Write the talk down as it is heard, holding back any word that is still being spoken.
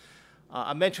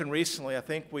I mentioned recently, I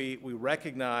think we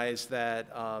recognize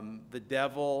that the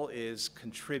devil is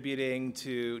contributing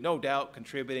to, no doubt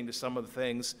contributing to some of the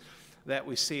things that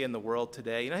we see in the world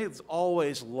today. He's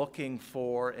always looking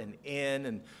for an in,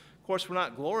 and of course we're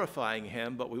not glorifying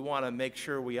him, but we want to make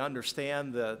sure we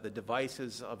understand the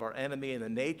devices of our enemy and the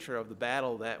nature of the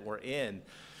battle that we're in.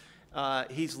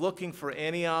 He's looking for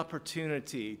any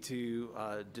opportunity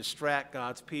to distract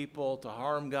God's people, to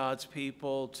harm God's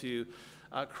people, to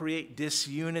create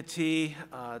disunity,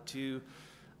 to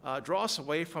draw us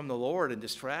away from the Lord and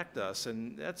distract us.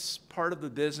 And that's part of the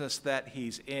business that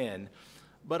he's in.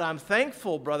 But I'm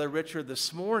thankful, Brother Richard,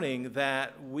 this morning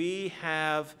that we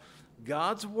have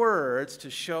God's words to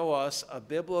show us a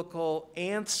biblical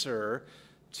answer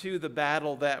to the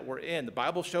battle that we're in. The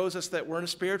Bible shows us that we're in a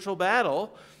spiritual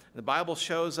battle. The Bible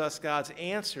shows us God's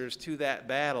answers to that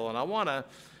battle. And I want to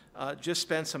just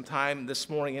spend some time this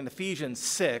morning in Ephesians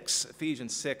 6,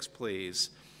 please,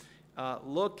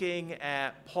 looking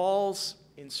at Paul's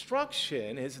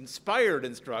instruction, his inspired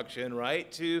instruction,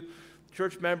 right, to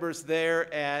church members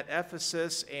there at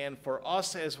Ephesus and for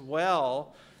us as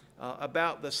well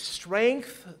about the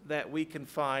strength that we can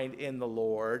find in the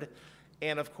Lord.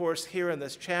 And, of course, here in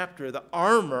this chapter, the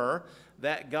armor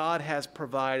that God has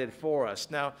provided for us.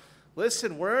 Now,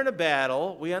 listen, we're in a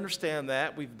battle. We understand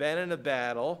that. We've been in a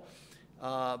battle.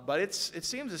 But it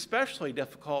seems especially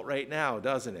difficult right now,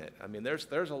 doesn't it? I mean,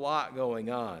 there's a lot going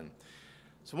on.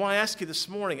 So I want to ask you this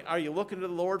morning, are you looking to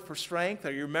the Lord for strength?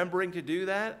 Are you remembering to do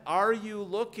that? Are you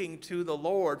looking to the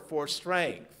Lord for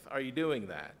strength? Are you doing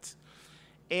that?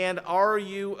 And are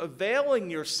you availing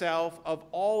yourself of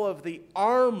all of the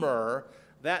armor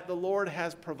that the Lord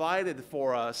has provided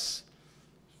for us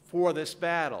for this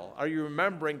battle? Are you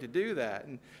remembering to do that?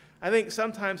 And I think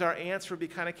sometimes our answer would be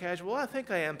kind of casual. Well, I think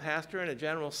I am, Pastor, in a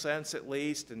general sense at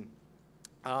least. And,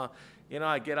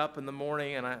 I get up in the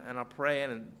morning and I pray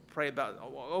and pray about,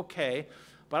 okay.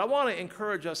 But I want to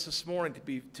encourage us this morning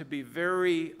to be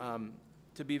very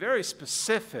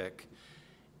specific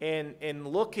in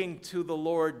looking to the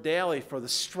Lord daily for the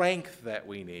strength that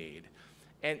we need.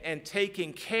 And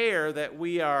taking care that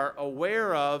we are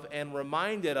aware of and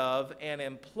reminded of and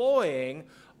employing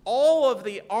all of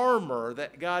the armor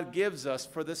that God gives us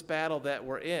for this battle that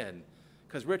we're in.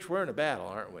 Because, Rich, we're in a battle,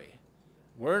 aren't we?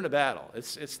 We're in a battle.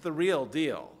 It's the real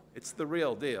deal. It's the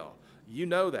real deal. You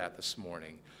know that this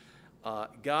morning.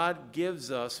 God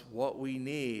gives us what we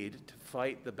need to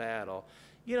fight the battle.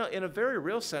 In a very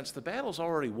real sense, the battle's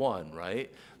already won,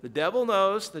 right? The devil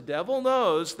knows that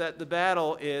the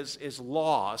battle is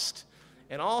lost,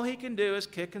 and all he can do is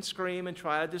kick and scream and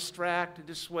try to distract and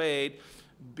dissuade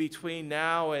between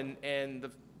now and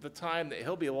the time that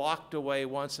he'll be locked away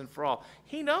once and for all.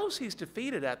 He knows he's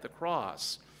defeated at the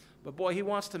cross, but boy, he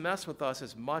wants to mess with us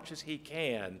as much as he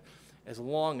can, as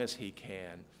long as he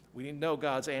can. We need to know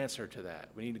God's answer to that.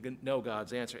 We need to know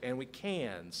God's answer, and we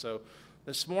can. So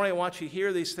this morning, I want you to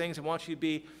hear these things. I want you to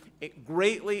be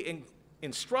greatly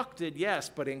instructed, yes,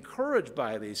 but encouraged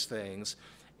by these things,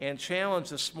 and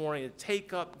challenged this morning to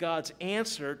take up God's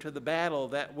answer to the battle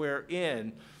that we're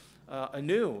in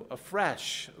anew,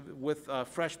 afresh, with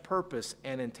fresh purpose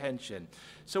and intention.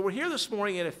 So we're here this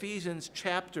morning in Ephesians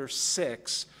chapter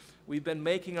 6. We've been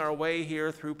making our way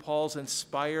here through Paul's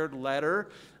inspired letter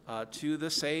to the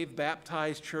saved,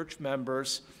 baptized church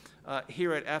members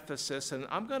here at Ephesus. And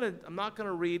I'm not going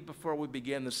to read before we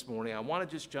begin this morning. I want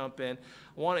to just jump in.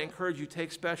 I want to encourage you to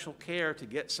take special care to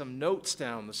get some notes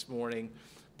down this morning.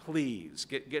 Please,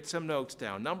 get some notes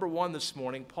down. Number one this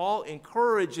morning, Paul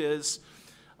encourages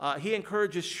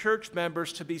church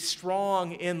members to be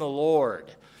strong in the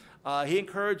Lord. He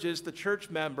encourages the church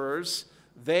members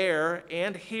there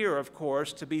and here, of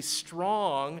course, to be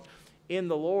strong in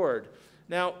the Lord.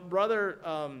 Now, brother,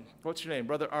 what's your name?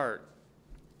 Brother Art.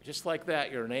 Just like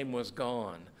that, your name was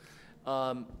gone.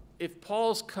 If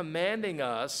Paul's commanding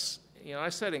us, I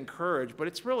said encourage, but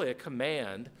it's really a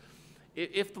command.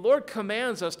 If the Lord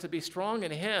commands us to be strong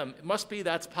in him, it must be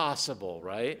that's possible,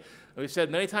 right? We've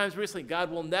said many times recently,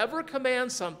 God will never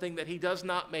command something that he does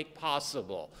not make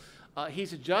possible.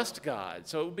 He's a just God,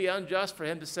 so it would be unjust for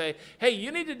him to say, hey,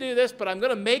 you need to do this, but I'm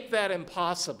going to make that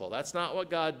impossible. That's not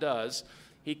what God does.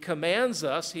 He commands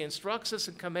us, he instructs us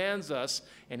and commands us,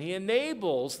 and he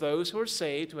enables those who are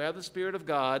saved, who have the Spirit of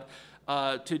God,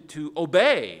 to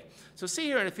obey. So see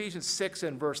here in Ephesians 6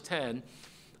 and verse 10,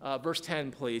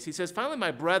 please. He says, finally,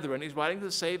 my brethren, he's writing to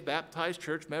the saved, baptized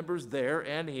church members there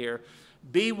and here,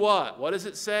 be what? What does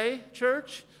it say,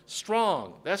 church?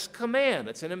 Strong. That's a command.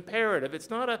 It's an imperative.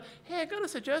 It's not hey, I got a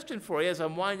suggestion for you as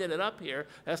I'm winding it up here.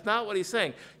 That's not what he's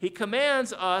saying. He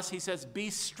commands us, he says,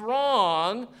 be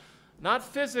strong, not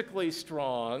physically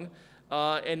strong,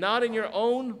 and not in your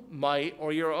own might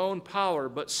or your own power,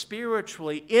 but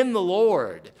spiritually in the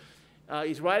Lord.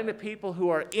 He's writing to people who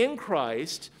are in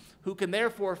Christ, who can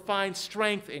therefore find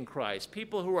strength in Christ.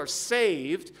 People who are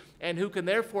saved and who can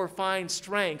therefore find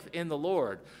strength in the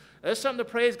Lord. That's something to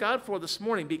praise God for this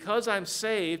morning. Because I'm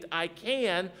saved, I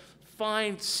can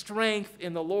find strength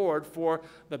in the Lord for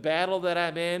the battle that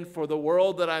I'm in, for the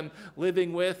world that I'm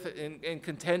living with and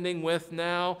contending with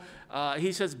now.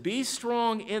 He says, be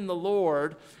strong in the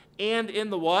Lord and in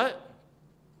the what?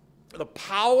 The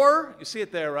power. You see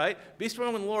it there, right? Be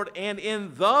strong in the Lord and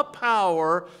in the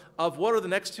power of, what are the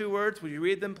next two words? Would you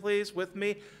read them, please, with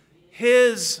me?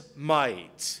 His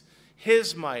might.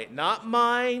 His might. Not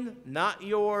mine, not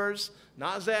yours,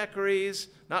 not Zachary's,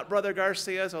 not Brother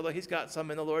Garcia's, although he's got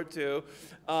some in the Lord too.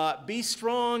 Be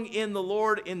strong in the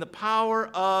Lord in the power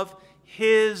of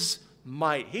his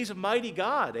might. He's a mighty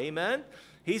God, amen?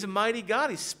 He's a mighty God.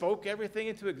 He spoke everything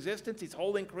into existence. He's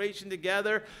holding creation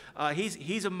together.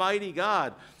 He's a mighty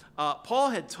God. Paul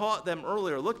had taught them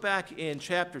earlier. Look back in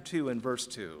chapter 2 and verse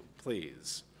 2,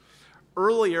 please.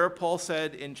 Earlier, Paul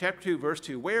said in chapter 2, verse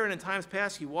 2, wherein in times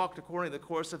past he walked according to the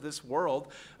course of this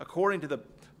world, according to the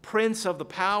prince of the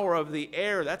power of the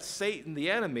air, that's Satan,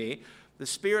 the enemy, the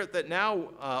spirit that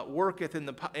now worketh in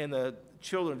the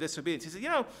children of disobedience. He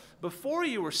said, before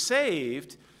you were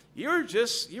saved, you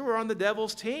were on the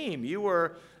devil's team. You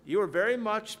were very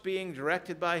much being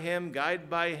directed by him, guided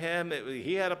by him.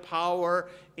 He had a power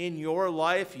in your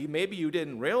life. Maybe you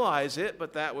didn't realize it,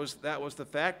 but that was the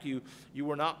fact. You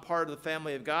were not part of the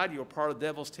family of God. You were part of the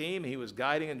devil's team. He was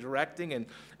guiding and directing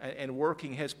and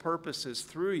working his purposes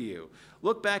through you.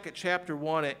 Look back at chapter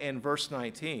 1 and verse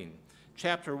 19.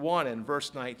 Chapter 1 and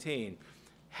verse 19.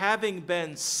 Having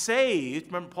been saved,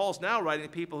 remember Paul's now writing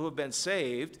to people who have been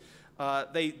saved.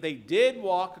 They did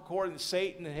walk according to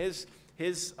Satan and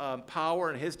his power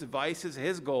and his devices,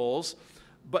 his goals.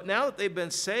 But now that they've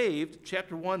been saved,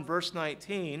 chapter 1, verse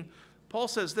 19, Paul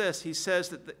says this. He says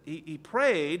that he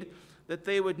prayed that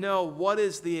they would know what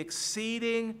is the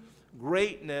exceeding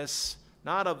greatness,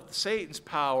 not of Satan's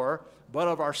power, but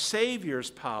of our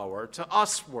Savior's power to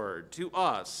usward, to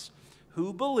us,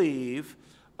 who believe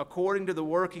according to the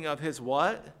working of his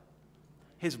what?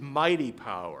 His mighty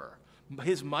power.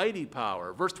 His mighty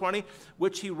power. Verse 20,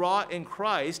 which he wrought in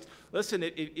Christ. Listen,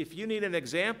 if you need an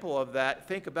example of that,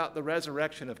 think about the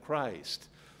resurrection of Christ.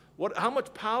 How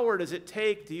much power does it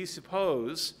take, do you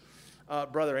suppose,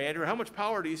 Brother Andrew, how much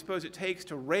power do you suppose it takes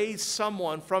to raise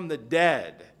someone from the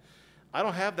dead? I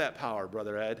don't have that power,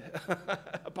 Brother Ed,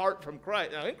 apart from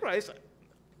Christ. Now, in Christ,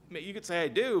 you could say I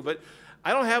do, but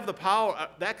I don't have the power,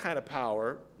 that kind of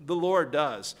power. The Lord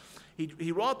does.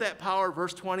 He wrought that power,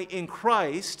 verse 20, in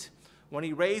Christ, when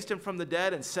he raised him from the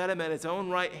dead and set him at his own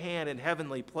right hand in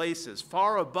heavenly places,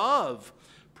 far above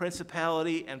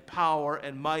principality and power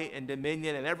and might and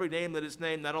dominion and every name that is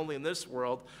named, not only in this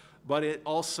world, but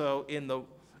also in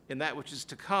that which is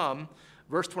to come.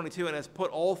 Verse 22, and has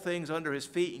put all things under his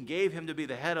feet and gave him to be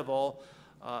the head of all,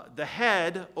 the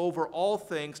head over all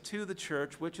things to the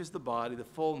church, which is the body, the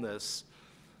fullness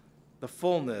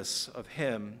of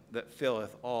him that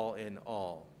filleth all in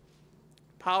all.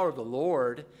 Power of the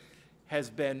Lord has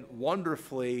been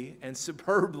wonderfully and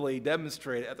superbly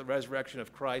demonstrated at the resurrection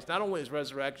of Christ. Not only his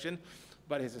resurrection,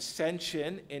 but his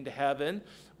ascension into heaven,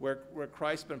 where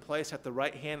Christ has been placed at the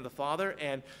right hand of the Father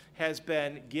and has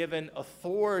been given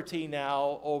authority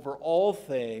now over all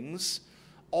things,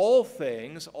 all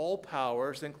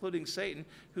powers, including Satan,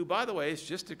 who, by the way, is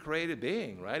just a created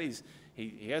being, right?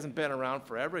 He hasn't been around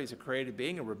forever. He's a created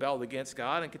being and rebelled against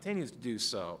God and continues to do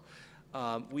so.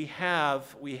 We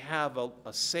have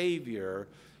a Savior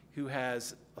who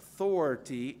has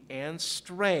authority and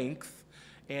strength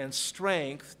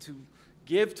to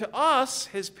give to us,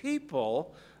 his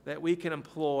people, that we can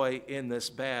employ in this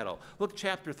battle. Look,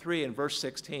 chapter 3 and verse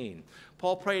 16.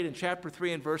 Paul prayed in chapter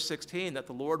 3 and verse 16 that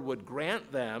the Lord would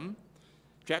grant them,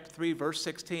 chapter 3, verse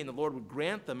 16, the Lord would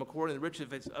grant them, according to the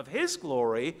riches of his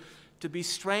glory, to be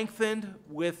strengthened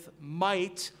with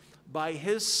might by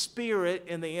his Spirit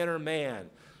in the inner man.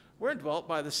 We're indwelt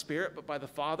by the Spirit, but by the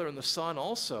Father and the Son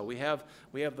also. We have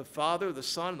the Father, the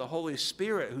Son, and the Holy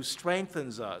Spirit who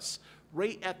strengthens us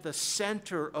right at the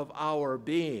center of our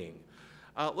being.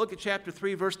 Look at chapter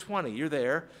 3, verse 20. You're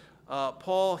there.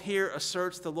 Paul here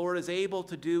asserts the Lord is able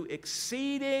to do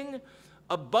exceeding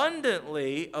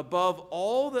abundantly above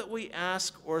all that we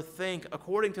ask or think,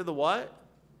 according to the what?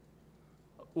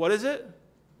 What is it?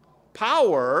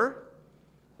 Power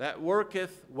that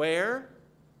worketh where?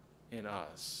 In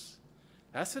us.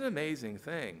 That's an amazing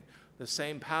thing. The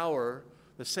same power,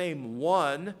 the same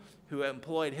one who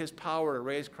employed his power to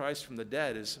raise Christ from the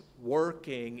dead, is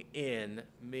working in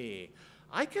me.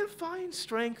 I can find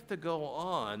strength to go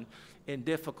on in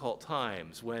difficult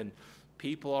times when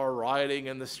people are rioting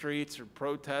in the streets or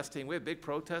protesting. We had a big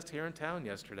protest here in town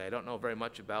yesterday. I don't know very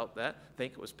much about that. I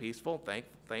think it was peaceful.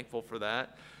 Thankful for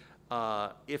that.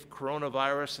 If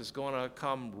coronavirus is going to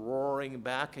come roaring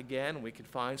back again, we can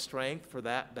find strength for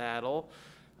that battle.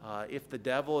 If the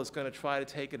devil is going to try to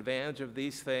take advantage of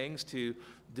these things to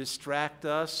distract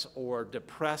us or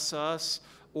depress us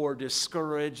or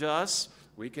discourage us,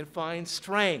 we can find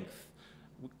strength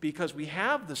because we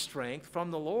have the strength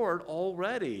from the Lord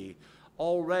already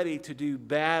to do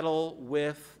battle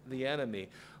with the enemy.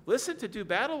 Listen, to do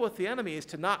battle with the enemy is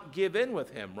to not give in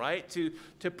with him, right?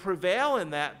 To prevail in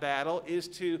that battle is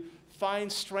to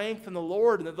find strength in the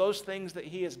Lord and those things that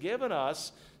he has given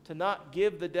us, to not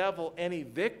give the devil any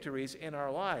victories in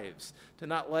our lives, to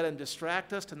not let him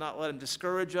distract us, to not let him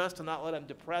discourage us, to not let him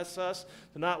depress us,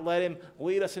 to not let him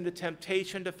lead us into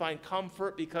temptation to find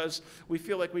comfort because we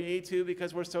feel like we need to,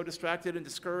 because we're so distracted and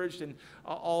discouraged and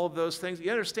all of those things. You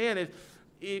understand,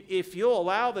 if you'll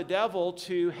allow the devil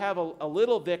to have a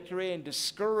little victory and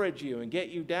discourage you and get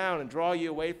you down and draw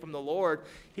you away from the Lord,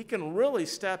 he can really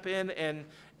step in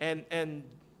and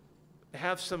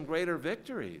have some greater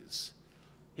victories.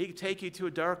 He can take you to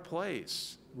a dark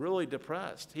place, really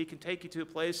depressed. He can take you to a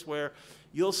place where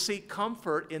you'll seek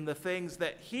comfort in the things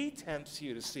that he tempts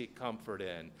you to seek comfort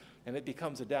in, and it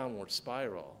becomes a downward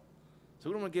spiral. So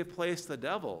we don't want to give place to the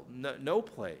devil. No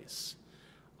place.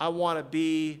 I want to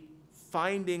be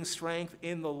finding strength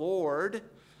in the Lord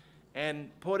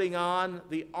and putting on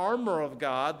the armor of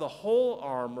God, the whole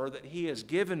armor that he has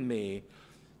given me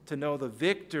to know the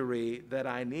victory that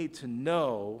I need to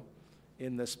know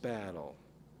in this battle.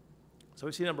 So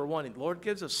we see number one, the Lord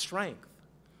gives us strength.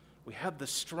 We have the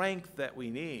strength that we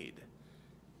need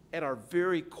at our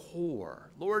very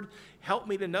core. Lord, help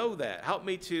me to know that. Help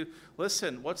me to,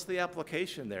 listen, what's the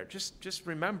application there? Just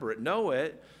remember it, know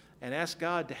it, and ask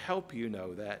God to help you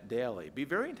know that daily. Be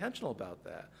very intentional about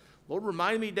that. Lord,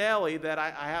 remind me daily that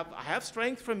I have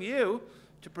strength from you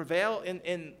to prevail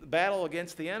in battle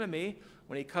against the enemy.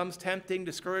 When he comes tempting,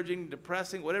 discouraging,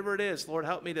 depressing, whatever it is, Lord,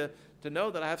 help me to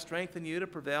know that I have strength in you to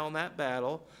prevail in that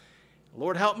battle.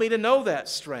 Lord, help me to know that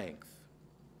strength.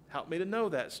 Help me to know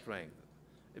that strength.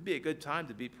 It'd be a good time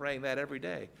to be praying that every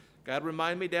day. God,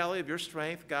 remind me daily of your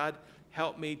strength. God,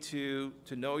 help me to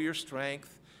know your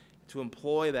strength, to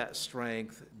employ that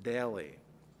strength daily.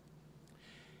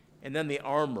 And then the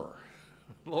armor.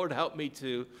 Lord, help me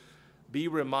to be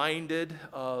reminded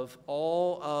of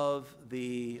all of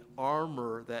the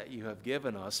armor that you have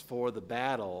given us for the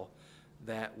battle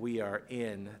that we are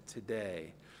in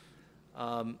today.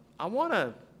 I want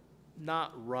to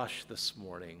not rush this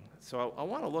morning. So I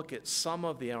want to look at some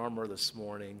of the armor this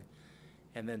morning.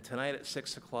 And then tonight at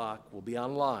 6 o'clock, we'll be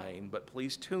online, but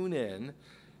please tune in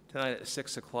tonight at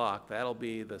 6 o'clock. That'll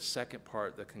be the second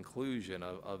part, the conclusion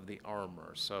of the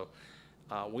armor. So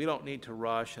we don't need to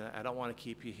rush, and I don't want to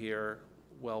keep you here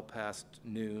well past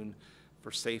noon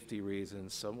for safety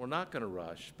reasons. So we're not going to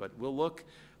rush, but we'll look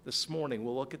this morning,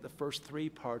 we'll look at the first three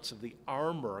parts of the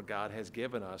armor God has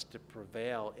given us to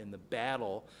prevail in the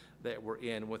battle that we're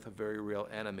in with a very real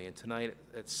enemy. And tonight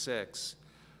at 6,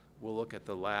 we'll look at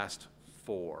the last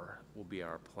 4 will be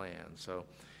our plan. So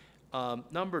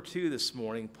number 2 this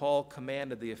morning, Paul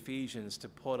commanded the Ephesians to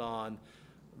put on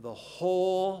the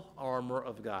whole armor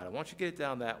of God. I want you to get it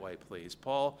down that way, please.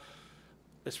 Paul,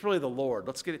 it's really the Lord.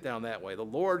 Let's get it down that way. The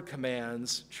Lord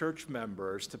commands church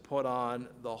members to put on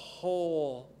the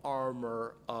whole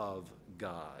armor of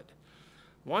God.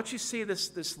 I want you to see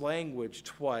this language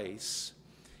twice.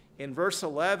 In verse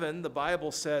 11, the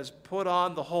Bible says, put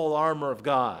on the whole armor of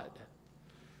God.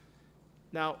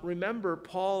 Now, remember,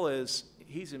 Paul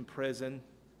he's in prison,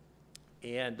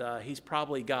 and he's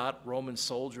probably got Roman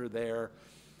soldier there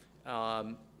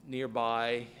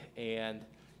nearby, and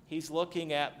he's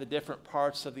looking at the different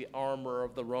parts of the armor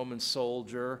of the Roman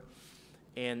soldier,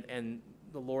 and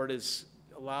the Lord is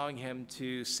allowing him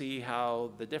to see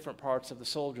how the different parts of the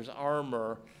soldier's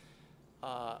armor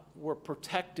were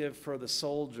protective for the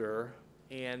soldier,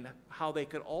 and how they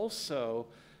could also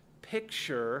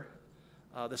picture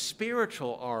the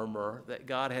spiritual armor that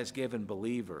God has given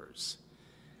believers.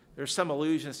 There's some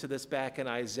allusions to this back in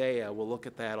Isaiah. We'll look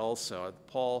at that also.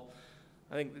 Paul,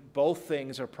 I think both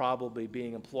things are probably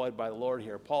being employed by the Lord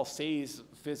here. Paul sees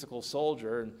a physical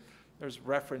soldier, and there's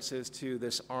references to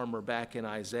this armor back in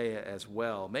Isaiah as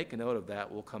well. Make a note of that.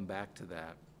 We'll come back to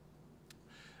that.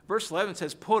 Verse 11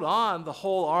 says, put on the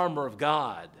whole armor of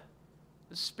God.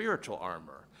 This is spiritual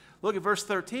armor. Look at verse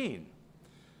 13.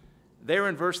 There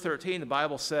in verse 13, the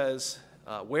Bible says,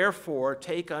 wherefore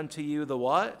take unto you the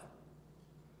what?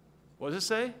 What does it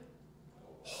say?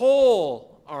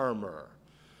 Whole armor.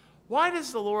 Why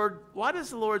does the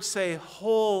Lord say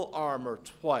whole armor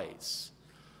twice?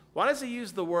 Why does he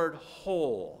use the word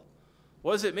whole?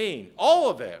 What does it mean? All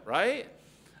of it, right?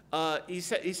 He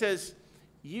says,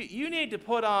 you need to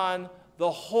put on the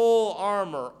whole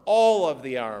armor, all of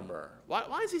the armor.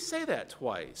 Why does he say that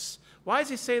twice? Why does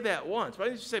he say that once? Why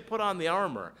doesn't he say put on the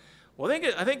armor? Well,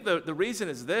 I think the reason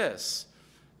is this.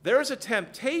 There's a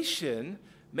temptation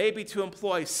maybe to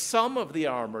employ some of the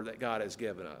armor that God has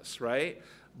given us, right?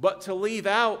 But to leave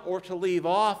out or to leave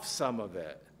off some of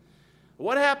it.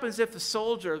 What happens if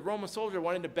the Roman soldier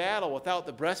went into battle without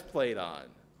the breastplate on?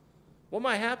 What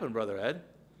might happen, Brother Ed?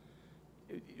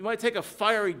 You might take a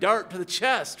fiery dart to the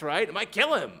chest, right? It might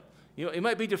kill him. He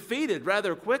might be defeated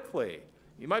rather quickly.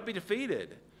 He might be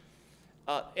defeated.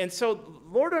 And so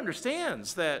the Lord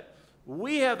understands that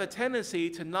we have a tendency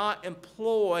to not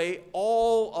employ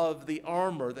all of the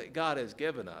armor that God has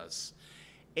given us.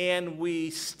 And we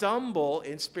stumble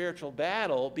in spiritual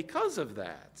battle because of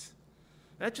that.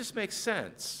 That just makes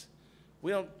sense.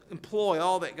 We don't employ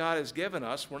all that God has given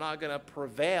us. We're not going to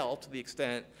prevail to the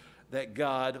extent that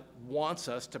God wants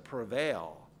us to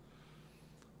prevail.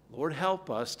 Lord, help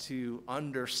us to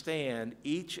understand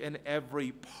each and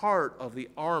every part of the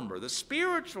armor, the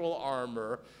spiritual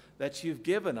armor that you've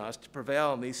given us to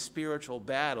prevail in these spiritual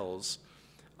battles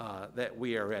that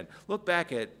we are in. Look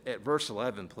back at verse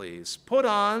 11, please. Put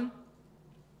on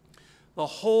the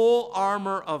whole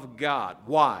armor of God.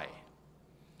 Why?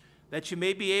 That you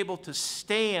may be able to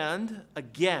stand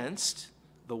against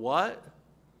the what?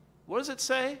 What does it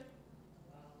say?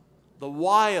 The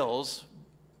wiles,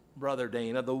 Brother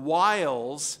Dana, the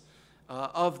wiles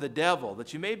of the devil.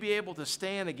 That you may be able to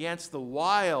stand against the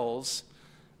wiles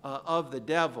of the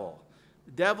devil.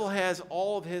 The devil has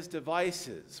all of his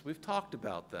devices. We've talked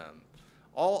about them.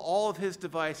 All of his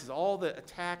devices, all the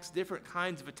attacks, different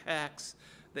kinds of attacks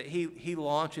that he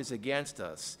launches against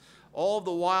us. All of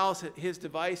the wiles, his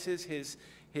devices,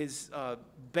 his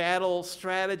battle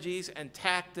strategies and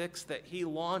tactics that he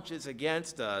launches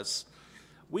against us.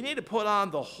 We need to put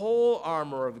on the whole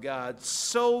armor of God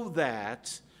so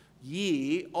that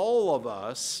ye, all of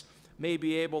us, may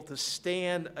be able to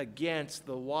stand against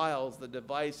the wiles, the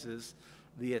devices,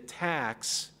 the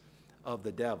attacks of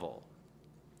the devil.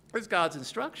 It's God's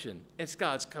instruction. It's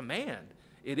God's command.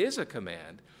 It is a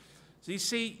command. So you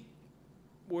see,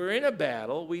 we're in a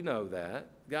battle. We know that.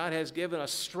 God has given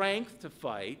us strength to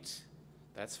fight.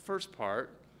 That's the first part.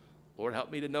 Lord,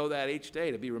 help me to know that each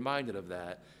day, to be reminded of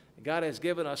that. God has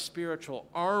given us spiritual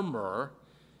armor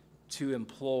to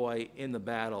employ in the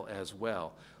battle as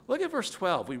well. Look at verse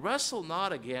 12. We wrestle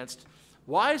not against,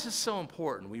 why is this so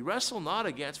important? We wrestle not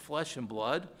against flesh and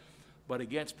blood, but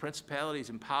against principalities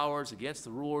and powers, against the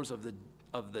rulers of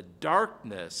the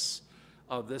darkness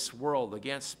of this world,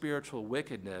 against spiritual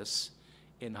wickedness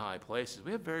in high places.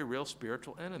 We have very real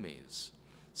spiritual enemies.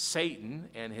 Satan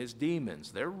and his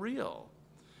demons, they're real.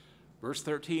 Verse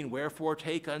 13, wherefore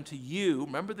take unto you,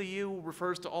 remember the you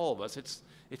refers to all of us,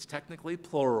 it's technically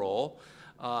plural.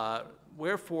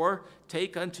 Wherefore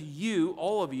take unto you,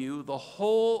 all of you, the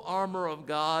whole armor of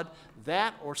God,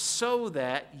 that or so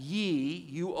that ye,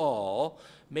 you all,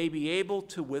 may be able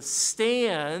to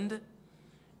withstand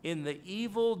in the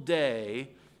evil day,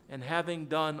 and having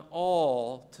done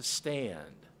all to stand.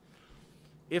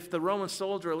 If the Roman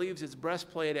soldier leaves his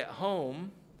breastplate at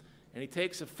home, and he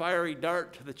takes a fiery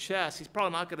dart to the chest, he's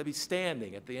probably not going to be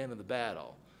standing at the end of the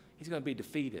battle. He's going to be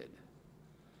defeated.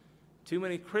 Too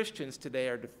many Christians today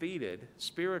are defeated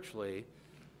spiritually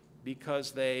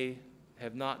because they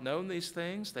have not known these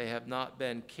things. They have not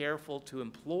been careful to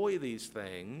employ these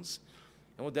things.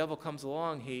 And when the devil comes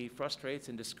along, he frustrates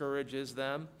and discourages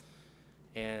them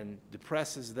and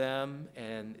depresses them,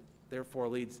 and therefore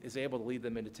is able to lead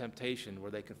them into temptation where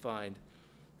they can find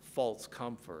false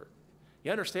comfort.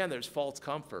 You understand there's false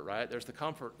comfort, right? There's the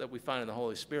comfort that we find in the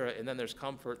Holy Spirit, and then there's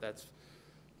comfort that's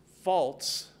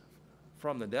false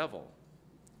from the devil.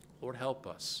 Lord, help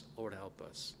us. Lord, help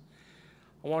us.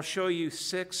 I want to show you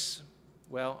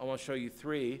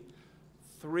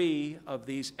three of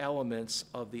these elements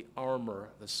of the armor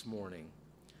this morning.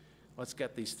 Let's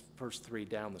get these first three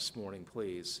down this morning,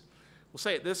 please. We'll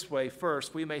say it this way.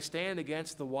 First, we may stand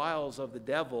against the wiles of the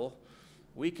devil.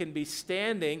 We can be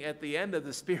standing at the end of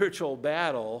the spiritual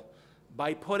battle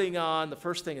by putting on, the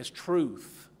first thing is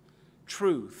truth.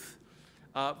 Truth.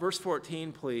 Verse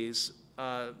 14, please.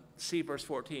 See verse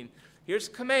 14. Here's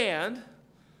command.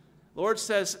 Lord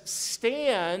says,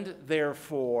 stand,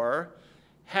 therefore,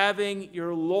 having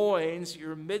your loins,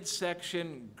 your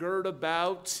midsection girt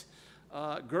about,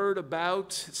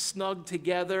 snug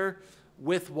together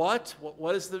with what?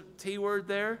 What is the T word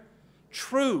there?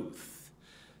 Truth.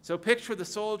 So picture the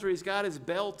soldier, he's got his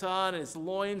belt on, and his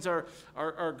loins are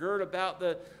girt about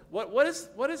the, what is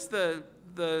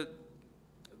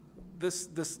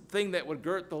this thing that would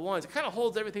girt the loins? It kind of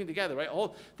holds everything together, right?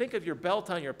 Think of your belt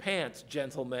on your pants,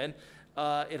 gentlemen.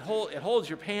 It holds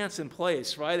your pants in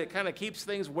place, right? It kind of keeps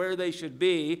things where they should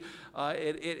be.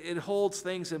 It holds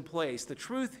things in place. The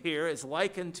truth here is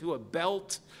likened to a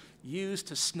belt used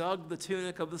to snug the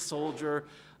tunic of the soldier.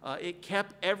 It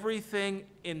kept everything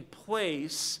in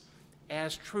place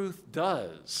as truth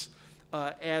does. So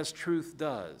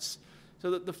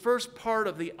the first part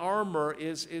of the armor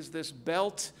is this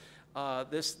belt,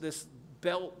 this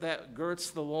belt that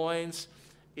girts the loins.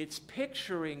 It's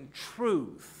picturing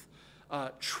truth.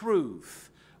 Truth.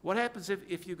 What happens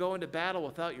if you go into battle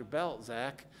without your belt,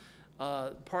 Zach?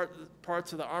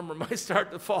 Parts of the armor might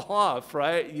start to fall off,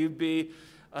 right? You'd be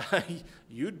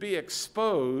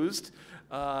exposed,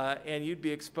 and you'd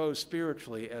be exposed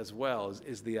spiritually as well,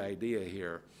 is the idea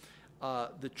here.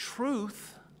 The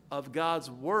truth of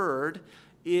God's word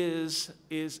is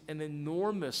an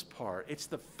enormous part. It's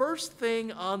the first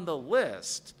thing on the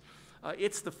list.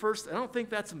 It's the first. I don't think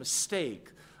that's a mistake.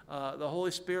 The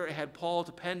Holy Spirit had Paul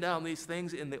to pen down these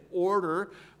things in the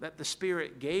order that the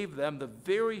Spirit gave them. The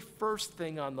very first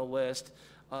thing on the list,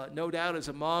 no doubt, is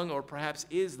among, or perhaps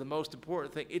is the most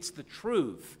important thing. It's the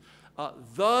truth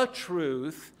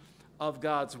of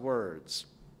God's words.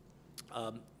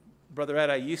 Brother Ed,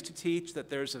 I used to teach that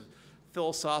there's a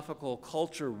philosophical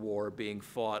culture war being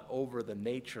fought over the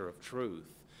nature of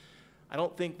truth. I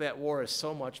don't think that war is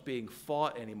so much being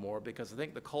fought anymore because I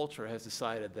think the culture has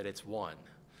decided that it's won.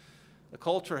 The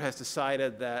culture has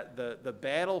decided that the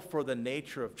battle for the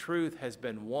nature of truth has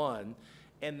been won,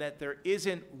 and that there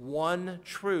isn't one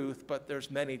truth, but there's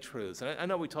many truths. And I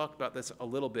know we talked about this a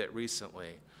little bit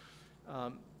recently.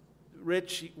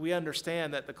 Rich, we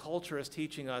understand that the culture is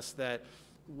teaching us that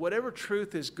whatever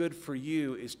truth is good for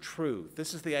you is truth.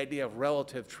 This is the idea of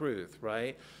relative truth,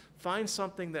 right? Find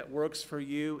something that works for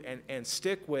you and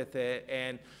stick with it,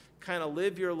 and kind of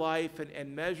live your life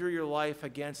and measure your life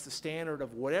against the standard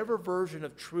of whatever version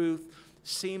of truth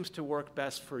seems to work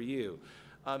best for you.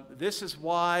 This is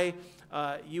why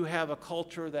you have a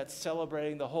culture that's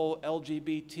celebrating the whole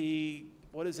LGBT,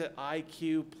 what is it,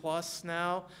 IQ plus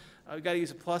now? We've got to use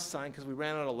a plus sign because we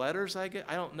ran out of letters, I guess.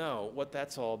 I don't know what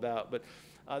that's all about, but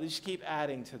they just keep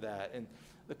adding to that. And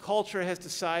the culture has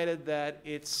decided that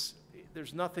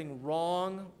there's nothing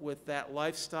wrong with that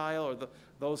lifestyle or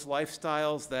those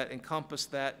lifestyles that encompass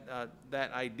that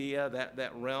idea,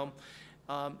 that realm.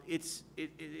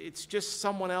 It's just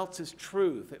someone else's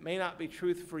truth. It may not be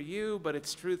truth for you, but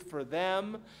it's truth for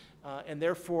them, and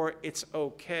therefore it's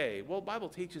okay. Well, the Bible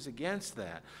teaches against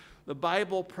that. The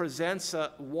Bible presents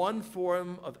one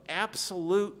form of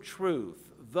absolute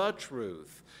truth, the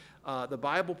truth. The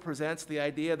Bible presents the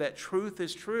idea that truth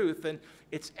is truth, and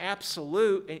it's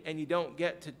absolute, and you don't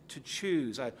get to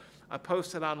choose. I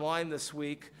posted online this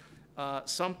week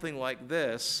something like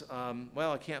this.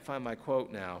 Well, I can't find my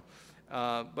quote now,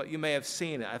 but you may have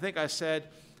seen it. I think I said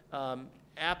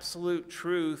absolute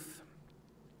truth.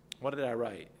 What did I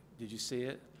write? Did you see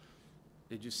it?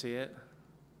 Did you see it?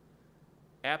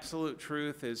 Absolute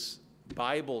truth is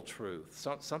Bible truth,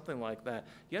 something like that.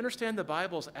 You understand the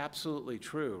Bible's absolutely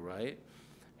true, right?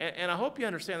 And I hope you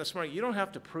understand this morning, you don't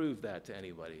have to prove that to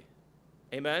anybody.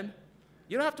 Amen?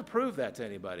 You don't have to prove that to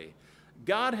anybody.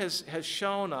 God has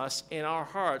shown us in our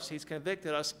hearts, He's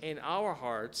convicted us in our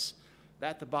hearts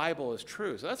that the Bible is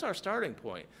true. So that's our starting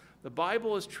point. The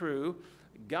Bible is true.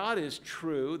 God is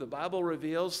true. The Bible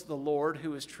reveals the Lord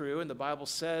who is true, and the Bible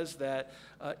says that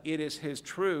it is His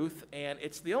truth, and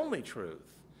it's the only truth.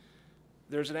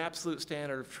 There's an absolute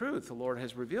standard of truth. The Lord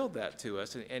has revealed that to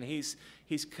us, and He's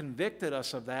convicted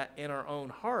us of that in our own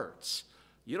hearts.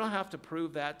 You don't have to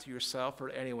prove that to yourself or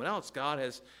to anyone else. God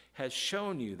has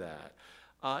shown you that.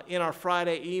 In our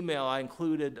Friday email, I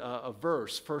included a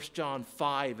verse, 1 John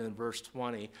 5 and verse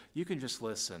 20. You can just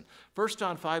listen. 1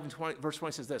 John 5 and verse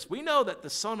 20 says this: "We know that the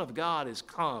Son of God is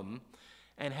come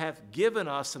and hath given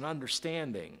us an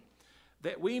understanding,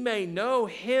 that we may know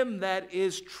Him that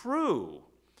is true,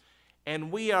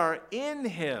 and we are in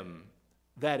Him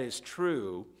that is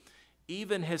true,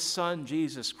 even His Son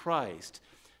Jesus Christ.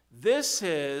 This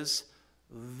is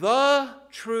the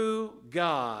true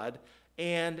God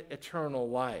and eternal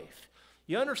life."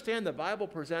 You understand the Bible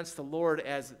presents the Lord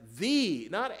as the,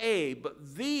 not a,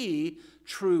 but the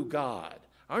true God.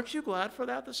 Aren't you glad for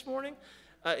that this morning?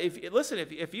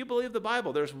 If you believe the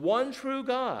Bible, there's one true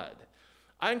God.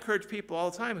 I encourage people all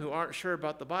the time who aren't sure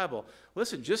about the Bible,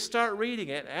 listen, just start reading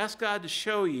it and ask God to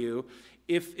show you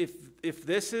if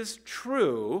this is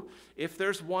true, if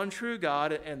there's one true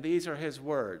God and these are his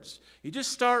words. You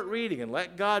just start reading and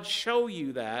let God show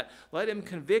you that. Let him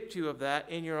convict you of that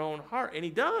in your own heart. And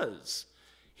he does.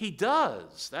 He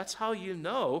does. That's how you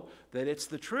know that it's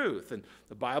the truth. And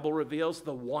the Bible reveals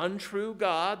the one true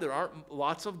God. There aren't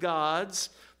lots of gods.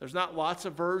 There's not lots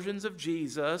of versions of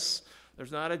Jesus.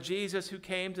 There's not a Jesus who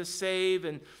came to save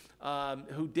and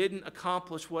who didn't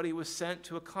accomplish what he was sent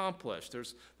to accomplish.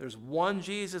 There's one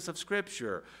Jesus of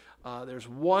Scripture. There's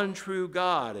one true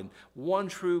God and one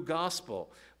true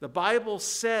gospel. The Bible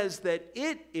says that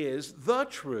it is the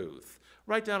truth.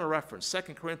 Write down a reference,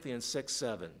 2 Corinthians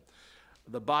 6:7.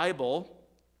 The Bible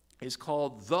is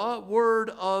called the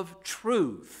Word of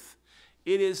Truth.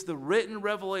 It is the written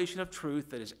revelation of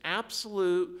truth that is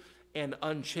absolute and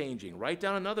unchanging. Write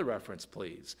down another reference,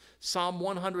 please. Psalm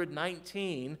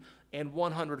 119 and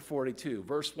 142,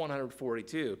 verse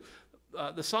 142.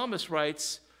 The psalmist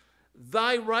writes,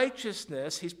 thy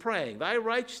righteousness, he's praying, thy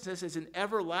righteousness is an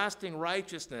everlasting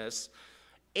righteousness,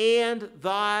 and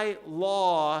thy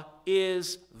law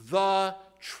is the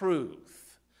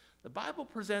truth. The Bible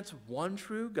presents one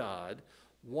true God,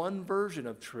 one version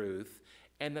of truth,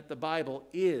 and that the Bible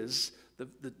is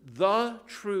the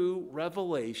true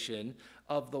revelation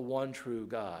of the one true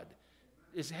God.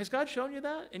 Has God shown you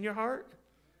that in your heart?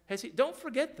 Has he? Don't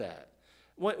forget that.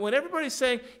 When everybody's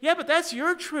saying, yeah, but that's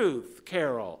your truth,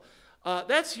 Carol.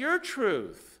 That's your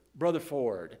truth, Brother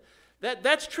Ford.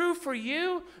 That's true for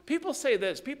you. People say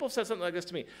this. People said something like this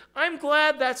to me. I'm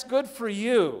glad that's good for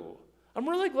you. I'm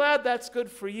really glad that's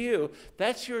good for you.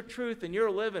 That's your truth and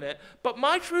you're living it. But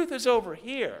my truth is over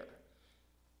here.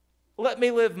 Let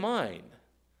me live mine.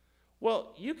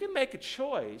 Well, you can make a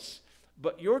choice,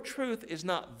 but your truth is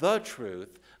not the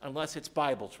truth unless it's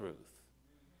Bible truth.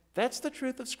 That's the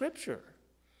truth of Scripture.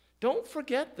 Don't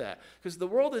forget that, because the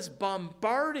world is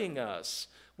bombarding us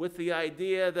with the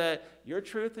idea that your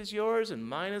truth is yours and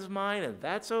mine is mine, and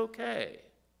that's okay.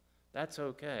 That's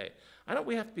okay. I know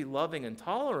we have to be loving and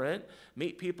tolerant,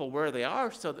 meet people where they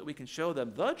are so that we can show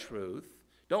them the truth.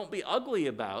 Don't be ugly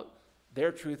about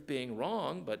their truth being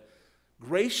wrong, but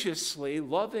graciously,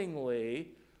 lovingly,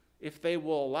 if they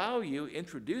will allow you,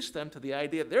 introduce them to the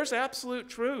idea that there's absolute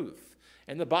truth,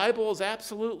 and the Bible is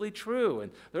absolutely true,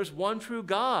 and there's one true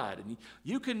God, and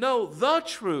you can know the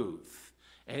truth,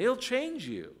 and it'll change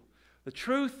you. The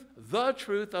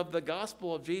truth of the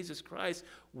gospel of Jesus Christ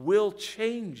will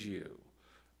change you.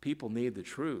 People need the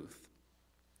truth.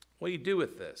 What do you do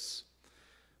with this?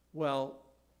 Well,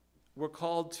 we're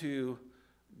called to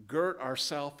girt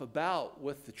ourselves about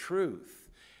with the truth.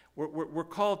 We're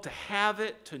called to have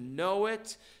it, to know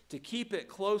it, to keep it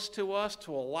close to us,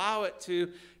 to allow it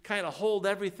to kind of hold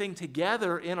everything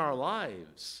together in our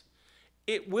lives.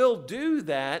 It will do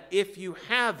that if you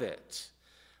have it.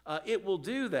 It will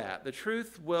do that. The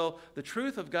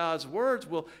truth of God's words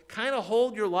will kind of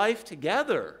hold your life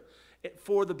together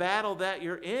for the battle that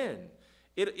you're in.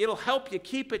 It'll help you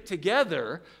keep it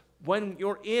together when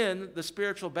you're in the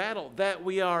spiritual battle that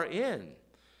we are in.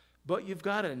 But you've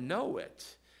got to know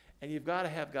it, and you've got to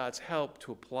have God's help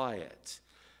to apply it.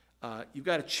 You've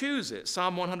got to choose it.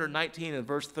 Psalm 119 and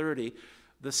verse 30,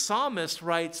 the psalmist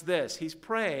writes this. He's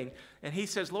praying, and he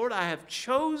says, Lord, I have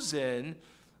chosen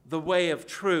the way of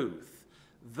truth.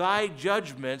 Thy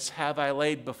judgments have I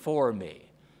laid before me.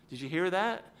 Did you hear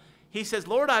that? He says,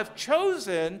 Lord, I've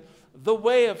chosen the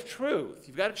way of truth.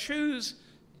 You've got to choose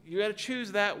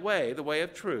that way, the way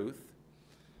of truth.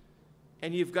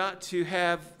 And you've got to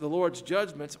have the Lord's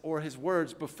judgments or his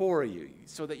words before you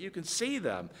so that you can see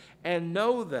them and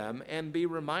know them and be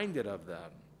reminded of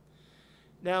them.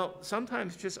 Now,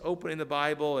 sometimes just opening the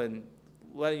Bible and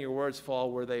letting your words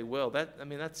fall where they will,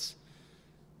 that's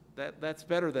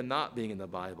better than not being in the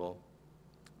Bible.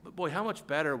 But boy, how much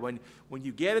better when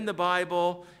you get in the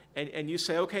Bible and you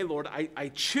say, okay, Lord,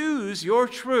 I choose your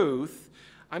truth.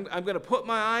 I'm going to put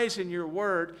my eyes in your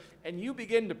word, and you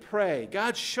begin to pray.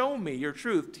 God, show me your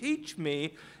truth. Teach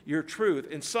me your truth.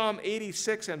 In Psalm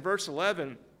 86 and verse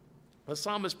 11, the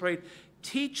psalmist prayed,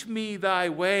 teach me thy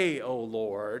way, O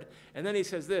Lord. And then he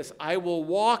says this, I will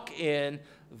walk in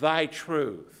thy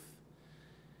truth.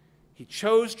 He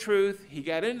chose truth. He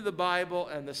got into the Bible,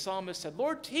 and the psalmist said,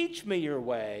 Lord, teach me your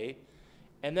way,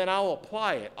 and then I'll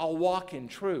apply it. I'll walk in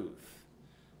truth.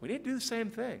 We need to do the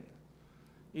same thing.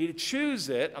 You need to choose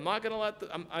it. I'm not going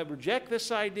to I reject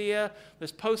this idea,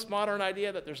 this postmodern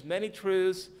idea that there's many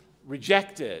truths.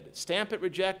 Rejected. Stamp it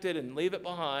rejected and leave it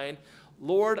behind.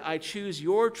 Lord, I choose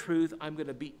your truth. I'm going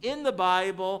to be in the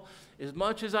Bible as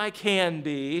much as I can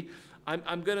be.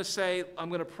 I'm going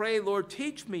to pray, Lord,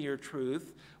 teach me your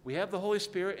truth. We have the Holy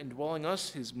Spirit indwelling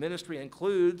us. His ministry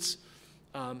includes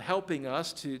helping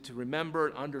us to remember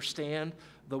and understand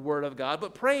the Word of God.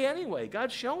 But pray anyway.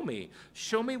 God, show me.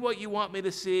 Show me what you want me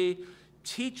to see.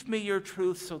 Teach me your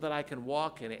truth so that I can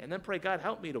walk in it. And then pray, God,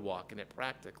 help me to walk in it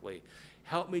practically.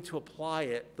 Help me to apply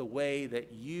it the way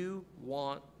that you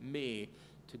want me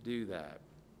to do that.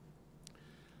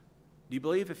 Do you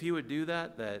believe if you would do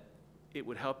that, that it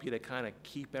would help you to kind of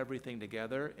keep everything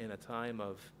together in a time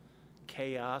of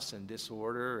chaos and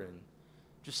disorder and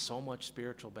just so much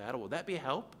spiritual battle? Would that be a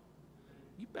help?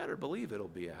 You better believe it'll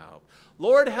be a help.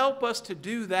 Lord, help us to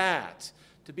do that,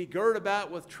 to be girt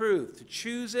about with truth, to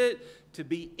choose it, to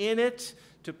be in it,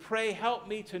 to pray, help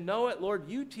me to know it. Lord,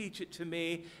 you teach it to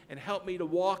me and help me to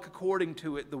walk according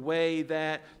to it the way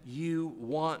that you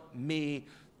want me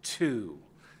to.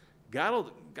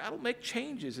 God will make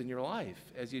changes in your life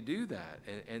as you do that,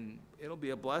 and it'll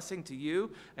be a blessing to you,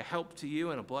 a help to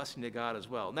you, and a blessing to God as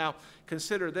well. Now,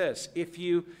 consider this. If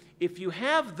you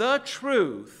have the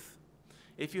truth,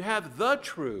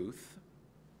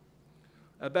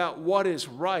 about what is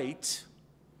right,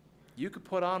 you could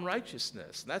put on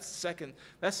righteousness. That's the second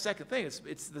thing.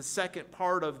 It's the second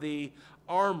part of the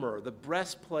armor, the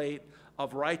breastplate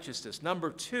of righteousness. Number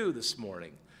 2 this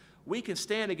morning. We can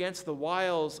stand against the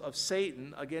wiles of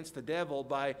Satan, against the devil,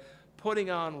 by putting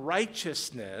on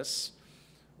righteousness,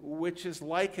 which is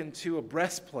likened to a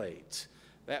breastplate,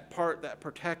 that part that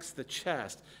protects the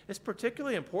chest. It's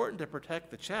particularly important to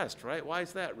protect the chest, right? Why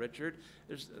is that, Richard?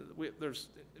 There's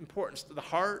importance to the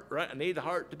heart, right? I need the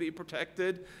heart to be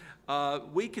protected.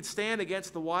 We could stand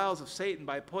against the wiles of Satan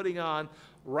by putting on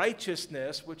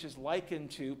righteousness, which is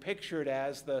likened to, pictured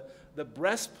as the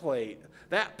breastplate,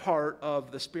 that part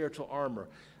of the spiritual armor.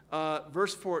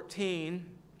 Verse 14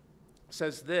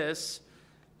 says this.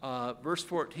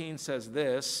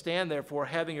 Stand therefore,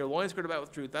 having your loins girded about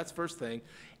with truth. That's the first thing.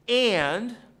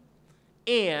 And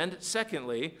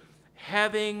secondly,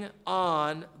 having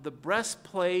on the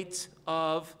breastplate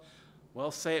of,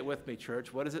 well, say it with me,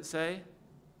 church. What does it say?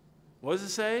 What does it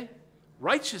say?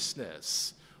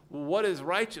 Righteousness. Well, what is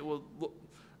righteous? Well, look,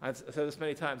 I've said this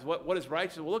many times. What is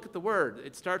righteous? Well, look at the word.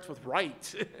 It starts with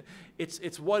right.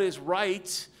 It's what is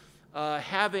right,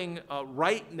 having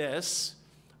rightness,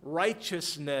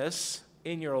 righteousness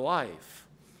in your life.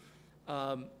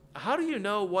 How do you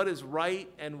know what is right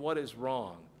and what is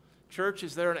wrong? Church,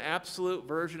 is there an absolute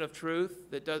version of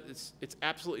truth that it's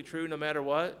absolutely true no matter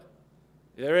what?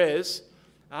 There is.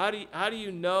 How do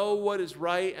you know what is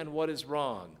right and what is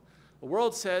wrong? The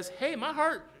world says, hey, my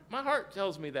heart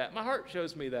tells me that. My heart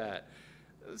shows me that.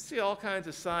 See all kinds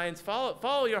of signs.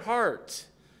 Follow your heart.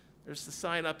 There's the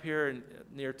sign up here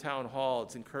near Town Hall.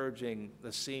 It's encouraging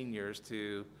the seniors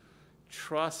to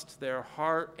trust their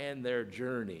heart and their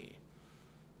journey.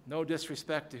 No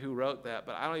disrespect to who wrote that,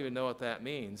 but I don't even know what that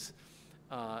means.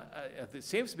 It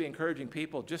seems to be encouraging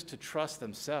people just to trust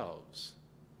themselves,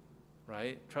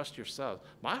 right? Trust yourself.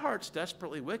 My heart's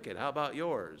desperately wicked. How about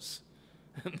yours?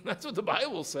 That's what the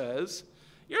Bible says.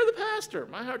 You're the pastor.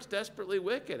 My heart's desperately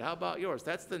wicked. How about yours?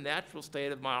 That's the natural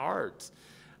state of my heart.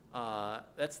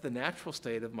 That's the natural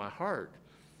state of my heart.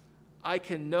 I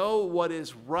can know what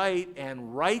is right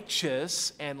and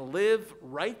righteous and live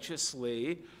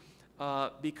righteously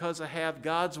because I have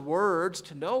God's words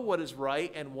to know what is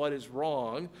right and what is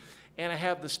wrong. And I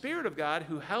have the Spirit of God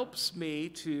who helps me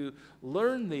to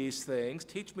learn these things.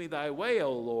 Teach me thy way,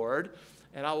 O Lord,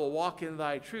 and I will walk in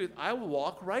thy truth. I will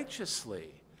walk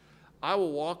righteously. I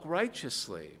will walk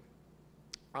righteously.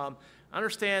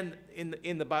 Understand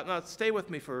in the Bible. Now, stay with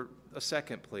me for a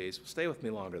second, please. Stay with me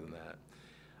longer than that.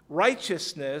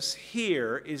 Righteousness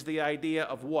here is the idea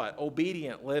of what?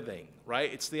 Obedient living,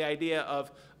 right? It's the idea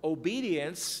of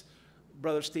obedience,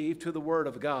 Brother Steve, to the Word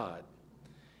of God.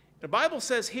 The Bible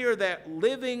says here that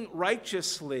living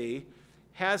righteously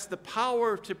has the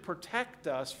power to protect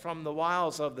us from the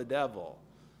wiles of the devil.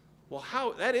 Well,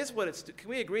 how? That is what it's. Can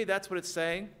we agree that's what it's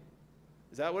saying?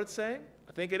 Is that what it's saying?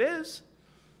 I think it is.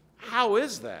 How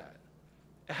is that?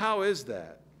 How is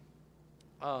that?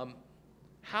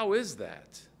 How is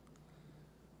that?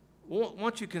 Well, why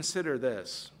don't you consider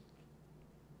this?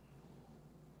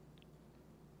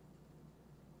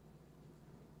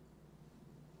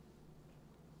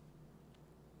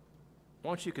 Why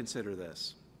don't you consider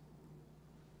this?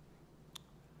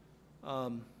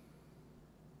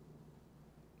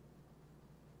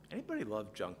 Anybody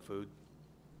love junk food?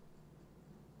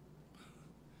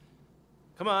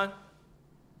 Come on.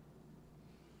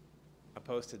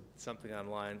 posted something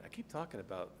online. I keep talking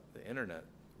about the internet,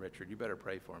 Richard. You better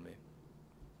pray for me.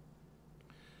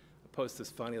 I posted this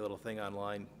funny little thing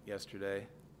online yesterday.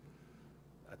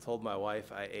 I told my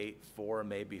wife I ate 4,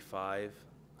 maybe 5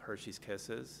 Hershey's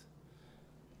Kisses.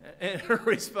 And her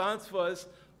response was,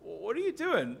 "What are you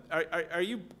doing? Are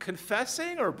you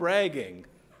confessing or bragging?"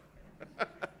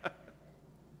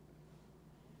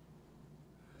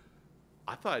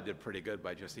 I thought I did pretty good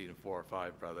by just eating 4 or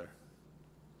 5, brother.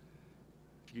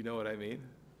 You know what I mean?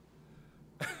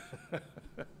 Do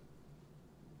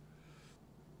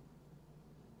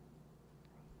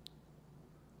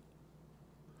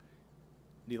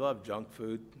you love junk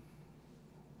food?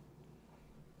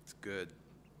 It's good.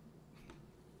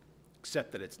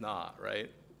 Except that it's not,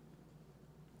 right?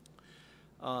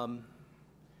 How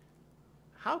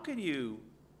can you,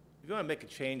 if you want to make a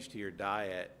change to your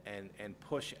diet and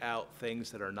push out things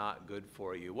that are not good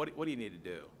for you, what do you need to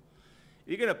do?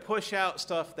 You're going to push out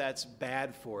stuff that's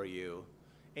bad for you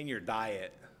in your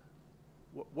diet.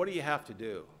 What do you have to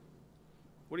do?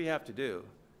 What do you have to do?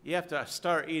 You have to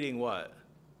start eating what?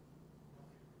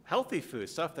 Healthy food,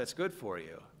 stuff that's good for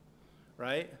you,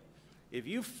 right? If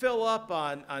you fill up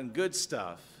on good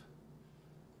stuff,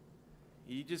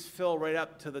 you just fill right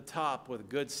up to the top with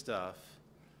good stuff,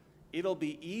 it'll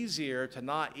be easier to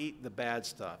not eat the bad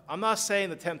stuff. I'm not saying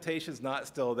the temptation's not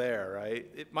still there, right?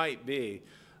 It might be.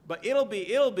 But it'll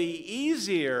be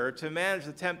easier to manage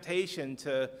the temptation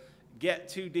to get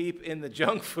too deep in the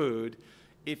junk food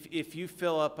if you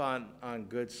fill up on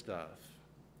good stuff.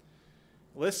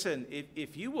 Listen,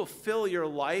 if you will fill your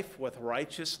life with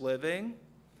righteous living,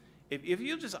 if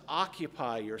you just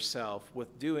occupy yourself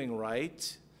with doing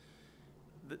right,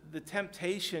 the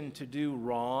temptation to do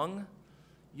wrong,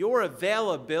 your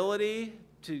availability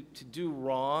to do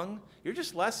wrong, you're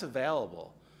just less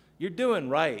available. You're doing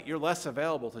right. You're less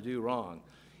available to do wrong.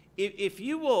 If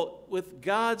you will, with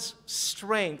God's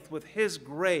strength, with His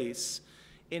grace,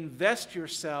 invest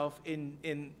yourself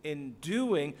in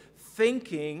doing,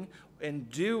 thinking, and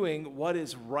doing what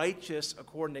is righteous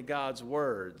according to God's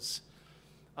words,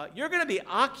 you're going to be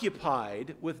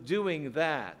occupied with doing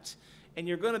that. And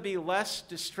you're going to be less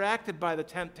distracted by the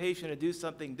temptation to do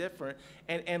something different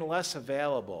and less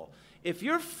available. If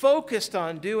you're focused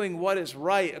on doing what is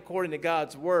right according to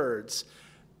God's words,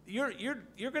 you're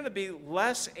going to be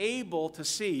less able to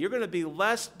see. You're going to be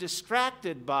less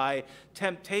distracted by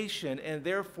temptation and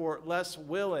therefore less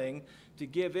willing to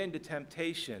give in to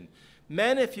temptation.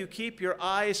 Men, if you keep your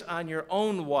eyes on your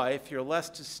own wife, you're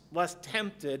less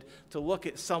tempted to look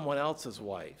at someone else's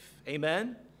wife.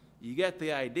 Amen? You get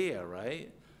the idea,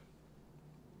 right?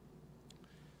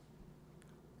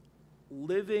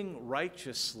 Living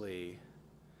righteously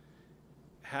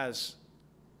has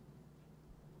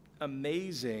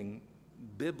amazing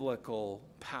biblical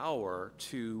power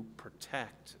to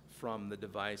protect from the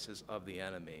devices of the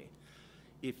enemy.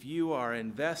 If you are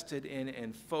invested in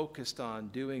and focused on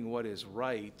doing what is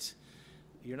right,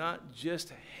 you're not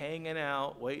just hanging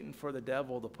out waiting for the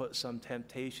devil to put some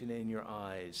temptation in your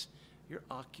eyes. You're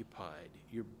occupied,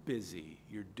 you're busy,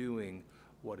 you're doing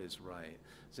what is right.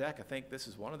 Zach, I think this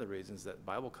is one of the reasons that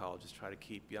Bible colleges try to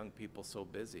keep young people so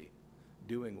busy,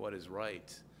 doing what is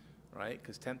right, right?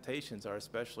 Because temptations are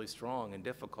especially strong and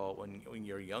difficult when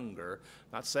you're younger.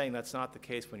 I'm not saying that's not the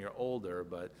case when you're older,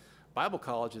 but Bible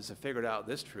colleges have figured out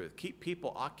this truth. Keep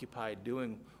people occupied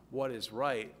doing what is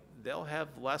right. They'll have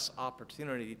less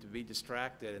opportunity to be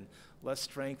distracted and less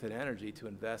strength and energy to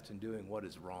invest in doing what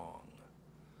is wrong.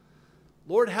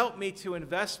 Lord, help me to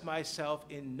invest myself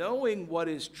in knowing what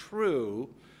is true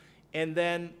and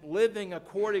then living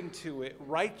according to it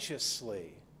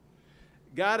righteously.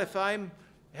 God, if I'm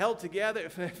held together,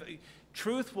 if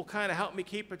truth will kind of help me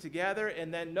keep it together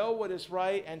and then know what is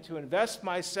right and to invest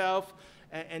myself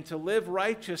and to live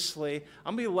righteously,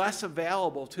 I'm going to be less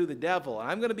available to the devil.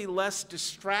 I'm going to be less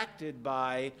distracted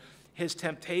by his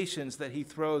temptations that he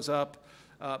throws up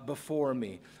before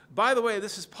me. By the way,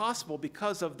 this is possible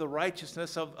because of the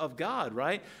righteousness of God,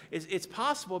 right? It's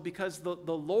possible because the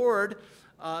Lord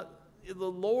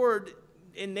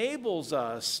enables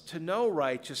us to know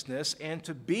righteousness and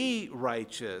to be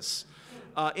righteous.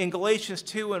 In Galatians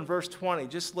 2 and verse 20,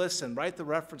 just listen, write the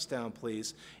reference down,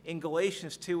 please. In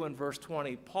Galatians 2 and verse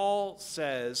 20, Paul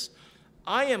says,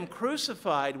 I am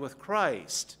crucified with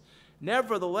Christ.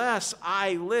 Nevertheless,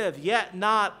 I live, yet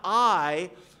not I,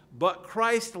 but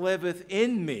Christ liveth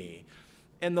in me.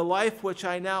 And the life which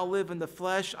I now live in the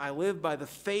flesh, I live by the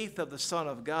faith of the Son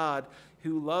of God,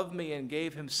 who loved me and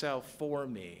gave himself for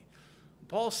me.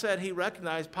 Paul said he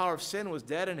recognized power of sin was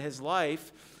dead in his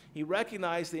life. He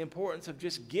recognized the importance of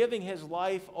just giving his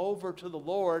life over to the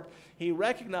Lord. He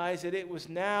recognized that it was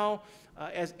now,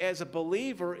 as a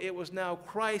believer, it was now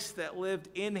Christ that lived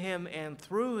in him and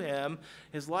through him.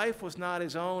 His life was not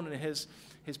his own, and his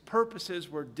purposes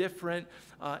were different.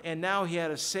 And now he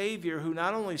had a Savior who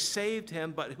not only saved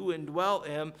him, but who indwelt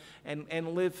him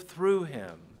and lived through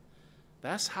him.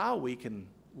 That's how we can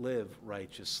live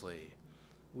righteously.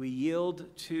 We yield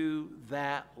to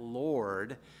that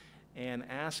Lord and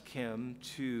ask him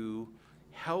to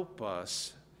help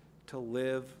us to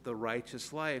live the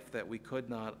righteous life that we could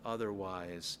not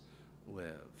otherwise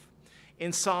live.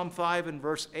 In Psalm 5 and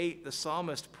verse 8, the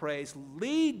psalmist prays,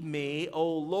 "Lead me,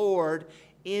 O Lord,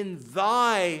 in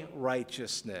thy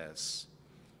righteousness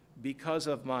because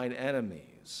of mine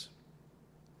enemies."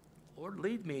 Lord,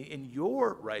 lead me in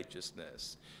your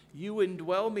righteousness. You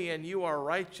indwell me and you are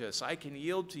righteous. I can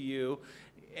yield to you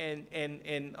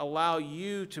and allow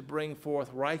you to bring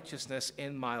forth righteousness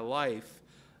in my life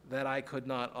that I could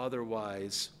not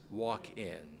otherwise walk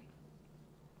in.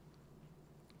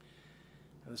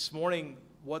 And this morning,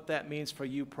 what that means for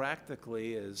you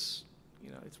practically is,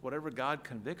 it's whatever God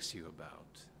convicts you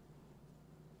about.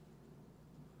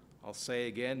 I'll say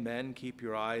again, men, keep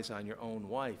your eyes on your own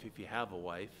wife if you have a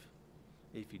wife.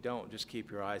 If you don't, just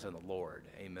keep your eyes on the Lord.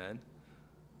 Amen.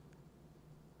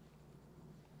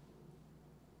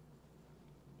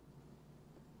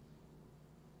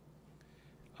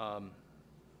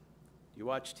 You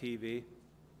watch TV?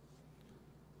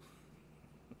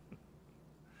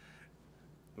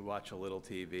 We watch a little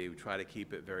TV. We try to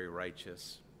keep it very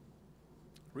righteous.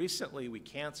 Recently, we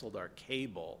canceled our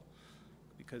cable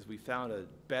because we found a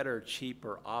better,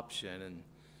 cheaper option and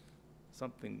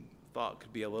something thought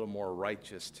could be a little more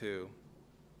righteous too.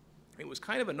 It was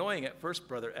kind of annoying at first,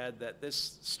 Brother Ed, that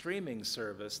this streaming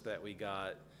service that we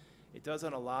got, it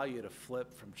doesn't allow you to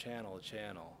flip from channel to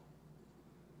channel.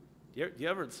 Do you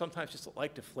ever sometimes just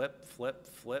like to flip?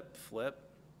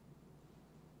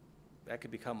 That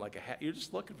could become like you're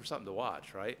just looking for something to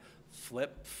watch, right?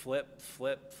 Flip.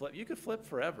 You could flip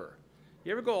forever.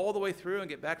 You ever go all the way through and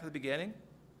get back to the beginning?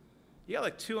 You got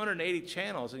like 280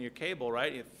 channels in your cable,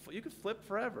 right? You could flip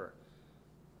forever.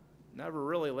 Never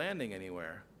really landing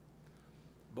anywhere.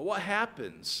 But what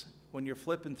happens when you're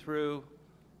flipping through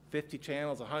 50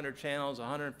 channels, 100 channels,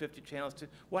 150 channels?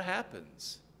 What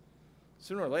happens?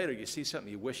 Sooner or later, you see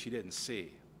something you wish you didn't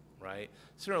see, right?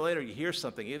 Sooner or later, you hear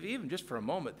something, even just for a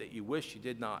moment, that you wish you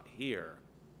did not hear.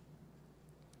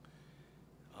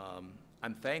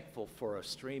 I'm thankful for a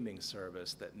streaming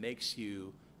service that makes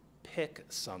you pick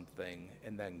something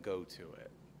and then go to it.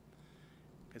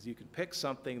 Because you can pick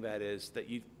something that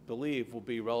you believe will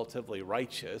be relatively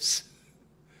righteous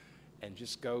and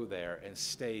just go there and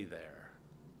stay there.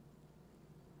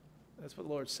 That's what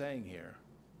the Lord's saying here.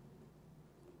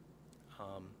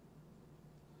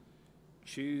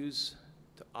 Choose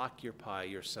to occupy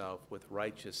yourself with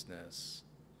righteousness,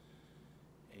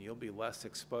 and you'll be less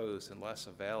exposed and less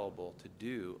available to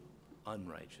do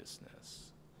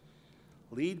unrighteousness.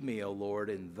 Lead me, O Lord,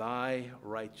 in thy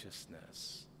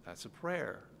righteousness. That's a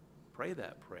prayer. Pray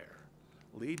that prayer.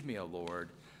 Lead me, O Lord,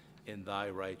 in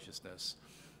thy righteousness.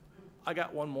 I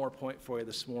got one more point for you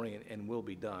this morning, and we'll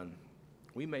be done.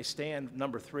 We may stand,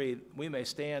 number 3, we may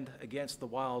stand against the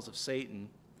wiles of Satan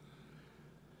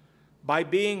by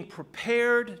being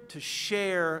prepared to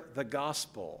share the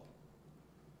gospel.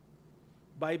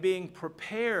 By being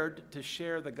prepared to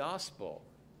share the gospel.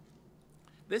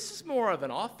 This is more of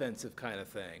an offensive kind of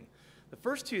thing. The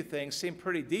first two things seem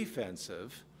pretty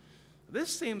defensive.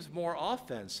 This seems more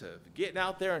offensive, getting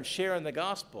out there and sharing the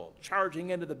gospel, charging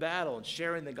into the battle and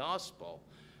sharing the gospel.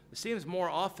 It seems more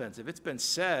offensive. It's been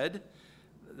said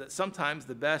that sometimes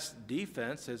the best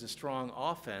defense is a strong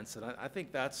offense, and I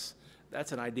think that's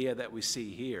an idea that we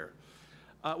see here.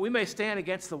 We may stand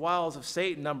against the wiles of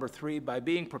Satan, number 3, by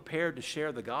being prepared to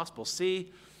share the gospel.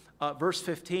 See verse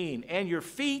 15, and your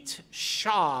feet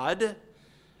shod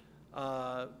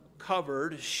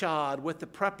with the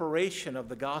preparation of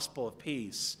the gospel of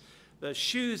peace. The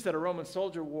shoes that a Roman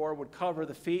soldier wore would cover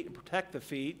the feet and protect the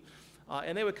feet,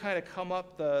 and they would kind of come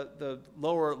up the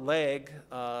lower leg,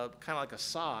 kind of like a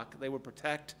sock. They would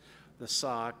protect the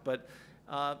sock, but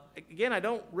again, I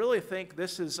don't really think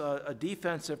this is a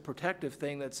defensive, protective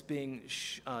thing that's being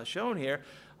shown here.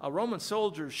 A Roman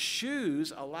soldier's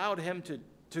shoes allowed him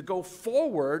to go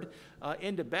forward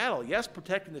into battle. Yes,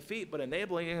 protecting the feet, but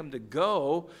enabling him to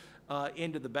go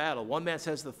into the battle. One man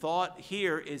says the thought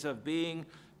here is of being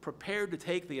prepared to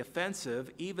take the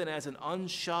offensive, even as an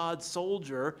unshod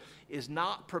soldier is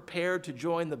not prepared to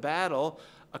join the battle,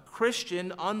 a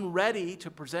Christian unready to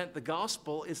present the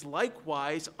gospel is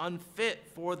likewise unfit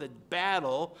for the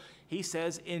battle. He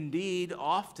says, indeed,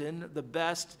 often the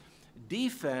best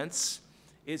defense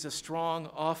is a strong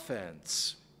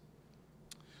offense.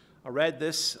 I read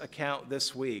this account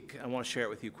this week. I want to share it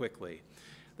with you quickly.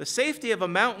 The safety of a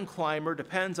mountain climber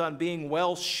depends on being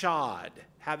well shod,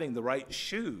 having the right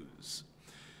shoes.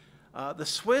 The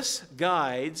Swiss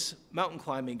guides, mountain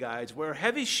climbing guides, wear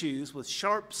heavy shoes with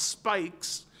sharp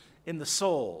spikes in the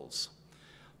soles.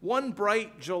 One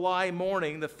bright July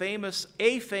morning, a famous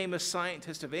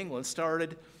scientist of England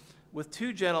started with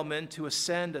two gentlemen to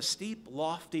ascend a steep,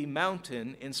 lofty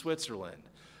mountain in Switzerland.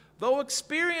 Though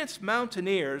experienced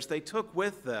mountaineers, they took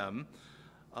with them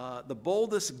the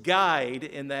boldest guide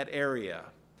in that area.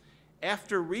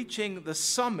 After reaching the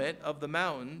summit of the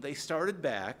mountain, they started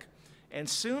back and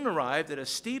soon arrived at a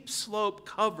steep slope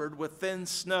covered with thin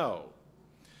snow.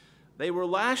 They were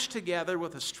lashed together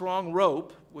with a strong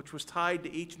rope, which was tied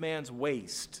to each man's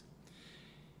waist.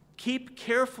 "Keep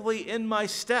carefully in my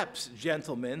steps,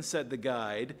 gentlemen," said the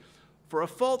guide, "for a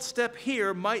false step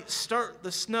here might start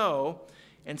the snow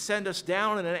and send us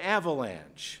down in an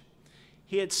avalanche."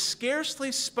 He had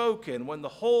scarcely spoken when the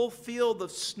whole field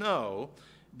of snow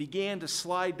began to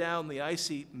slide down the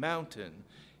icy mountain,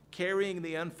 carrying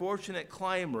the unfortunate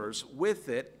climbers with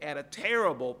it at a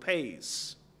terrible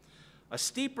pace. A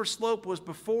steeper slope was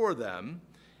before them,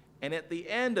 and at the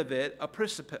end of it, a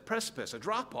precipice, a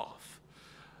drop-off.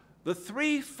 The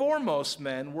three foremost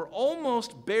men were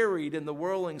almost buried in the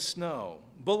whirling snow.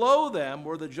 Below them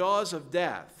were the jaws of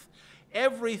death.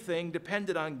 Everything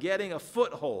depended on getting a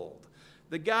foothold.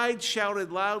 The guide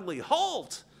shouted loudly,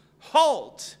 "Halt!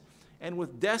 Halt!" and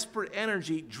with desperate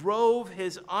energy drove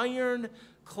his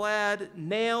iron-clad,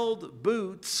 nailed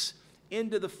boots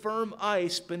into the firm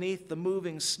ice beneath the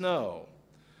moving snow.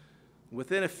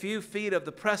 Within a few feet of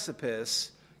the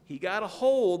precipice, he got a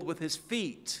hold with his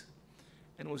feet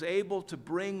and was able to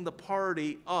bring the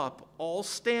party up all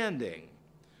standing,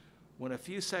 when a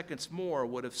few seconds more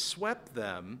would have swept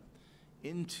them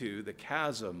into the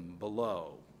chasm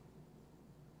below.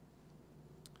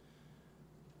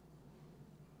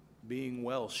 Being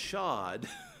well shod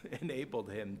enabled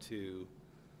him to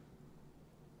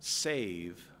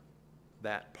save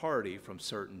that party from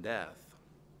certain death.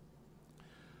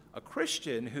 A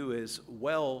Christian who is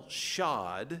well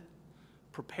shod,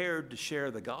 prepared to share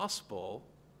the gospel,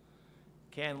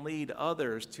 can lead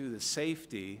others to the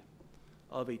safety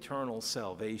of eternal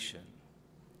salvation.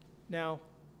 Now,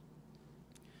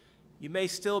 you may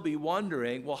still be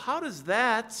wondering, well, how does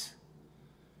that,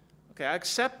 okay, I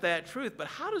accept that truth, but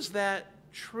how does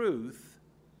that truth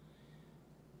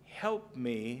help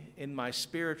me in my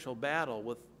spiritual battle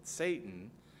with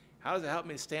Satan? How does it help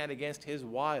me to stand against his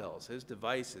wiles, his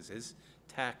devices, his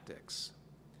tactics?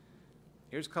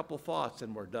 Here's a couple thoughts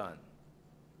and we're done.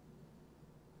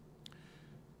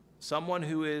 Someone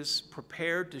who is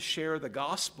prepared to share the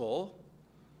gospel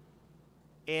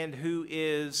and who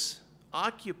is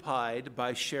occupied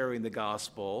by sharing the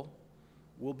gospel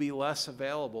will be less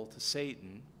available to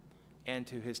Satan and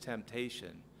to his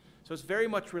temptation. So it's very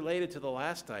much related to the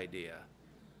last idea.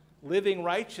 Living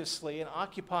righteously and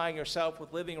occupying yourself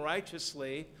with living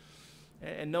righteously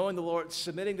and knowing the Lord,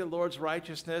 submitting to the Lord's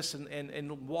righteousness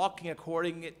and walking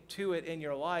according to it in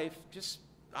your life just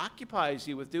occupies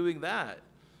you with doing that.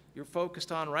 You're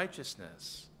focused on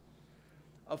righteousness.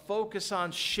 A focus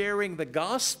on sharing the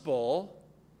gospel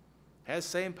has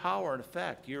same power and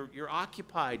effect. You're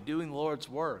occupied doing the Lord's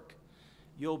work.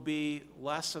 You'll be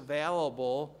less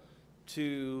available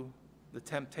to the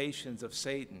temptations of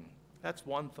Satan. That's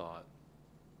one thought.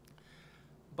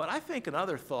 But I think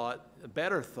another thought, a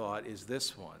better thought, is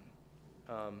this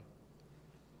one.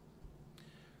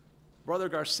 Brother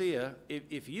Garcia,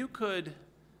 if you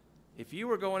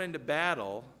were going into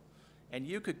battle and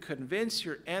you could convince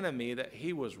your enemy that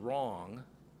he was wrong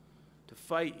to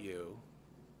fight you,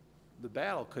 the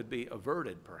battle could be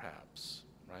averted perhaps,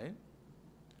 right?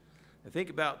 And think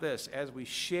about this. As we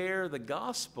share the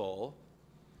gospel,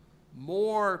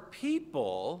 more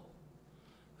people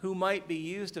who might be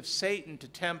used of Satan to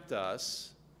tempt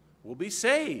us will be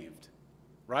saved,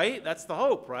 right? That's the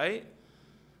hope, right?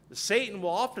 Satan will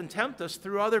often tempt us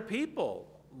through other people,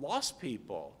 lost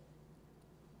people.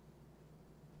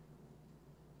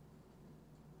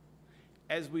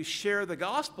 As we share the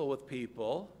gospel with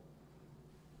people,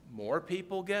 more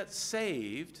people get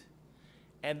saved,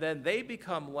 and then they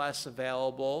become less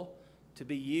available to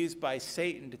be used by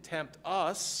Satan to tempt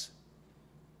us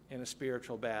in a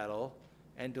spiritual battle,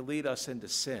 and to lead us into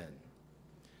sin.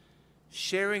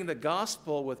 Sharing the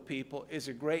gospel with people is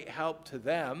a great help to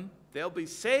them. They'll be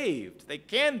saved. They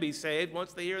can be saved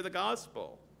once they hear the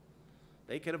gospel.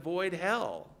 They can avoid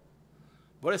hell.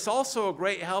 But it's also a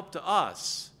great help to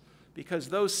us because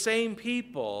those same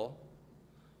people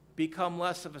become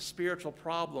less of a spiritual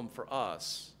problem for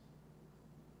us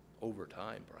over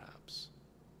time, perhaps.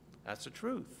 That's the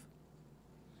truth.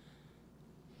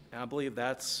 And I believe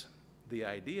that's the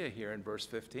idea here in verse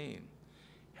 15.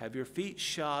 Have your feet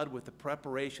shod with the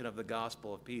preparation of the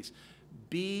gospel of peace.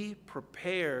 Be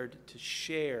prepared to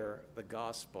share the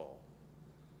gospel.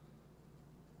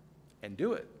 And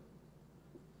do it.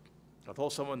 I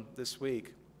told someone this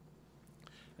week,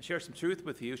 I share some truth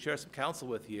with you, share some counsel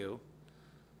with you,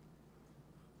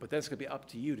 but then it's going to be up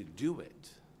to you to do it.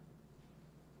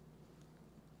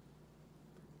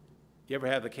 You ever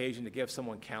have the occasion to give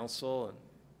someone counsel and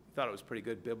you thought it was pretty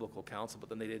good biblical counsel, but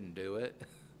then they didn't do it?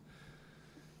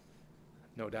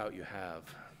 No doubt you have.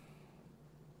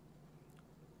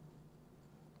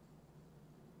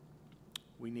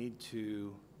 We need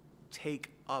to take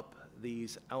up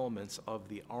these elements of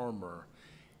the armor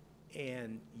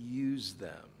and use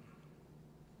them.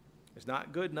 It's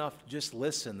not good enough to just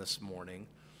listen this morning.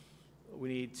 We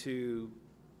need to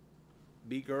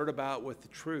be girt about with the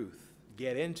truth,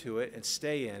 get into it and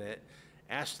stay in it.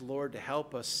 Ask the Lord to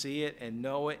help us see it and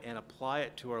know it and apply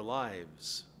it to our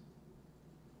lives.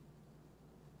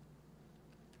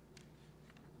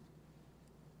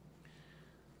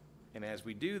 And as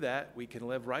we do that, we can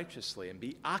live righteously and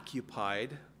be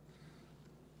occupied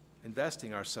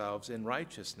investing ourselves in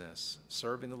righteousness,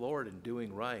 serving the Lord and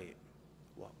doing right.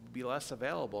 We'll be less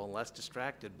available and less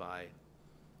distracted by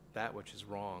that which is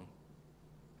wrong.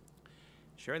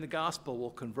 Sharing the gospel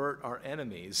will convert our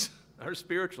enemies, our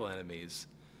spiritual enemies,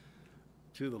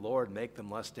 to the Lord and make them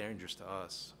less dangerous to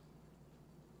us.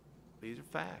 These are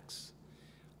facts.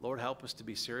 Lord, help us to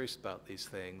be serious about these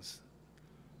things.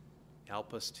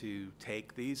 Help us to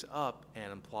take these up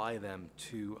and apply them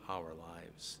to our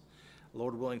lives.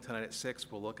 Lord willing, tonight at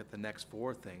 6, we'll look at the next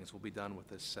 4 things. We'll be done with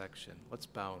this section. Let's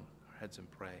bow our heads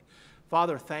and pray.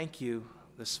 Father, thank you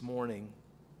this morning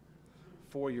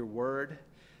for your word.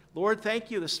 Lord,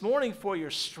 thank you this morning for your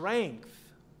strength.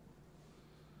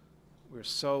 We're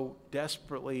so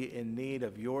desperately in need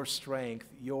of your strength,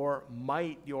 your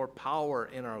might, your power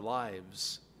in our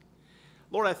lives.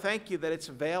 Lord, I thank you that it's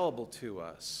available to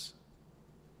us.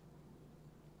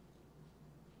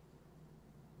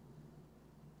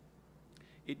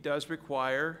 It does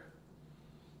require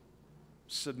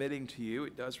submitting to you.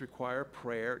 It does require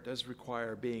prayer. It does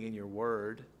require being in your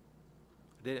word.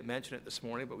 I didn't mention it this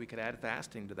morning, but we could add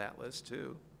fasting to that list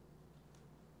too.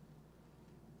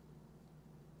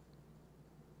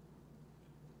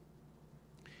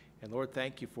 And Lord,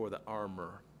 thank you for the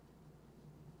armor.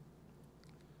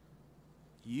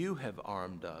 You have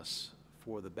armed us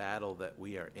for the battle that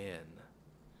we are in.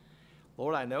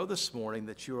 Lord, I know this morning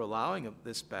that you're allowing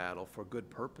this battle for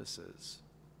good purposes.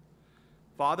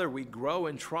 Father, we grow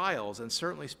in trials, and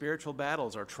certainly spiritual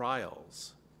battles are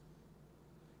trials.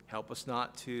 Help us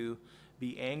not to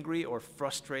be angry or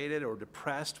frustrated or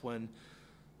depressed when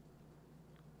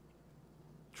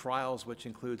trials, which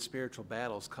include spiritual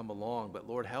battles, come along. But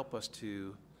Lord, help us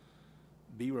to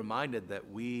be reminded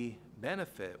that we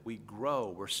benefit, we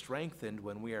grow, we're strengthened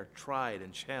when we are tried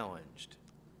and challenged.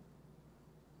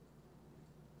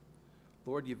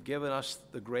 Lord, you've given us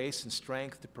the grace and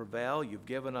strength to prevail. You've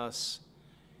given us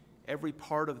every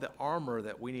part of the armor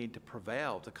that we need to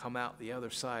prevail, to come out the other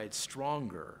side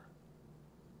stronger.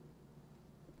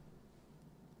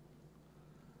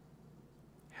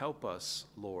 Help us,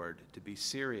 Lord, to be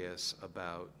serious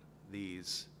about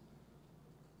these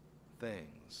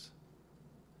things.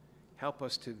 Help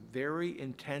us to very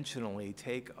intentionally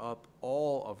take up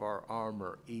all of our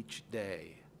armor each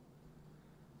day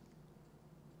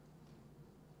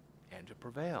and to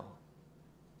prevail.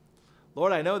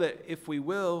 Lord, I know that if we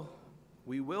will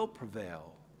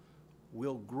prevail.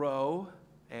 We'll grow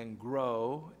and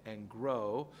grow and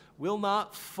grow. We'll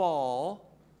not fall.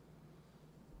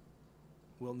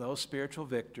 We'll know spiritual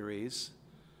victories,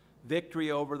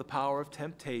 victory over the power of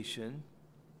temptation.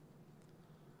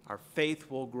 Our faith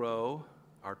will grow.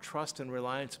 Our trust and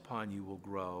reliance upon you will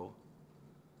grow.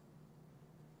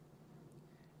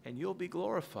 And you'll be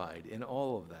glorified in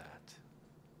all of that.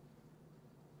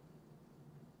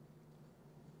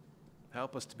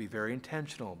 Help us to be very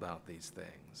intentional about these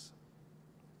things.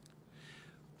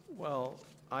 Well,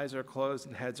 eyes are closed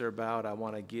and heads are bowed. I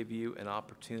want to give you an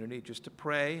opportunity just to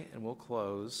pray, and we'll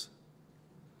close.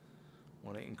 I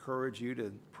want to encourage you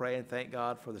to pray and thank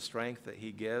God for the strength that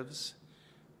he gives,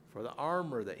 for the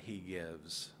armor that he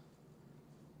gives.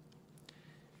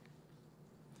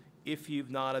 If you've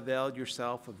not availed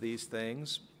yourself of these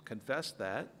things, confess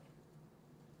that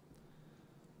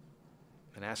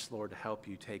and ask the Lord to help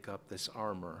you take up this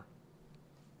armor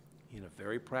in a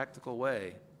very practical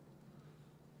way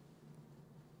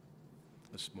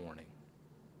this morning.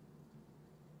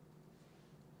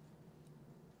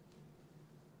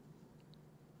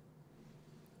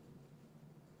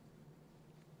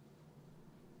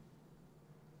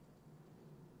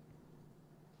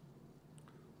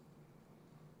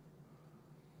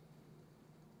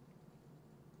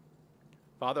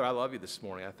 Father, I love you this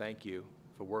morning. I thank you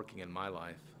for working in my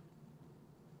life.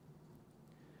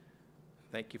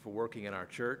 Thank you for working in our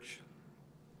church.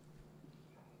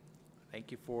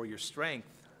 Thank you for your strength,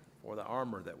 for the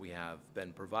armor that we have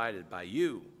been provided by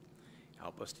you.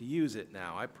 Help us to use it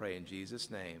now, I pray in Jesus'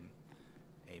 name.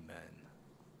 Amen.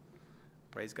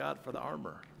 Praise God for the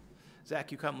armor.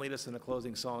 Zach, you come lead us in a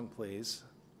closing song, please.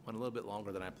 Went a little bit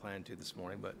longer than I planned to this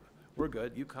morning, but we're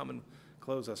good. You come and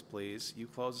close us, please. You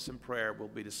close us in prayer. We'll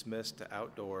be dismissed to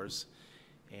outdoors.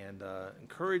 And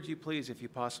encourage you, please, if you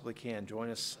possibly can, join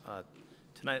us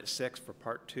tonight at 6 for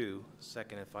part 2,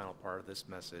 second and final part of this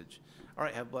message. All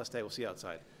right, have a blessed day. We'll see you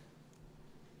outside.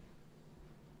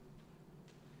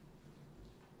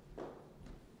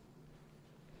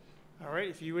 All right,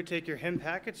 if you would take your hymn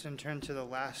packets and turn to the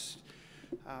last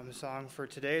song for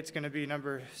today. It's going to be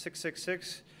number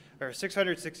 666, or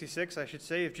 666, I should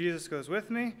say, If Jesus Goes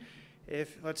With Me.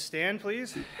 Let's stand,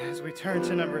 please, as we turn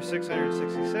to number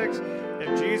 666,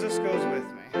 If Jesus Goes With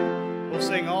Me. We'll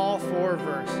sing all 4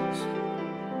 verses.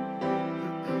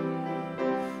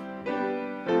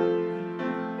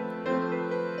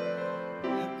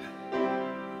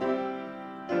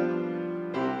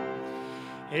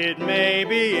 It may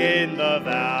be in the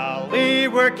valley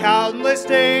where countless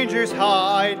dangers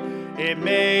hide. It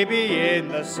may be in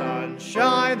the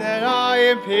sunshine that I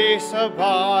in peace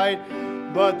abide.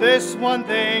 But this one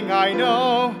thing I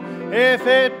know, if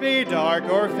it be dark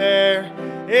or fair,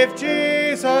 if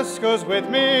Jesus goes with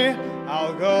me,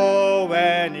 I'll go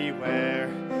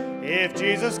anywhere. If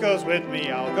Jesus goes with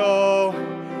me, I'll go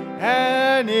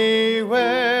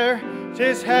anywhere.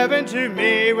 'Tis heaven to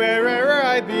me wherever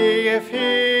I be, if he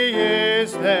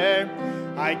is there.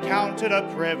 I count it a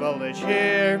privilege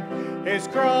here, his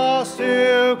cross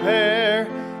to bear.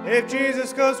 If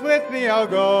Jesus goes with me, I'll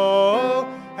go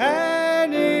anywhere.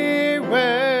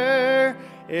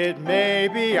 It may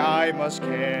be I must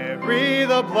carry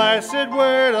the blessed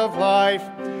word of life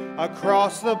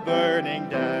across the burning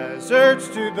deserts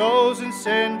to those in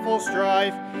sinful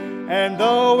strife. And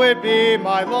though it be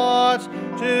my lot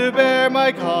to bear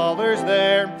my colors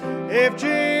there, if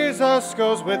Jesus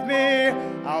goes with me,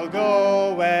 I'll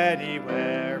go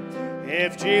anywhere.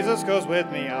 If Jesus goes with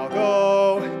me, I'll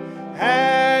go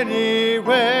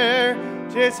anywhere.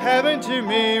 'Tis heaven to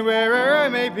me wherever I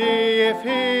may be, if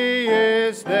he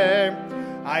is there.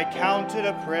 I count it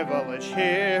a privilege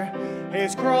here,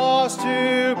 his cross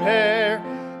to bear.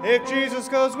 If Jesus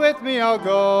goes with me, I'll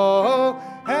go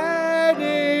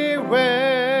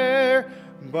anywhere.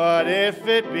 But if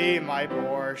it be my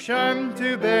portion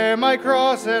to bear my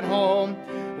cross at home,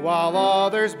 while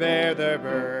others bear their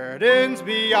burdens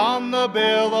beyond the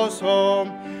billows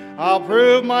home, I'll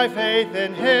prove my faith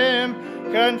in him,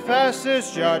 confess his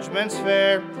judgments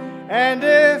fair. And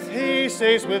if he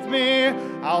stays with me,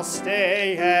 I'll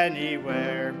stay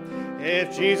anywhere.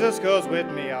 If Jesus goes with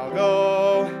me, I'll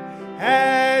go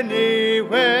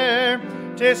anywhere.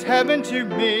 'Tis heaven to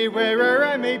me wherever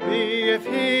I may be, if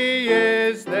he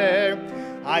is there.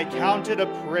 I count it a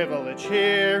privilege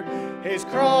here, his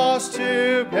cross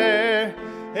to bear.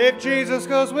 If Jesus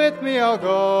goes with me, I'll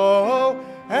go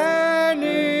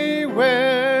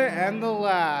anywhere. And the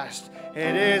last,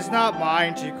 it is not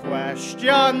mine to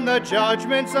question the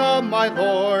judgments of my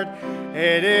Lord.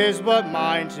 It is but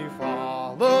mine to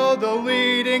follow the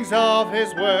leadings of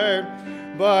his word.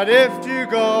 But if to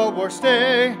go or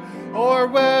stay, or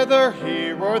whether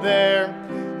here or there,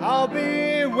 I'll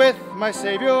be with my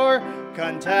Savior,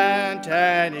 content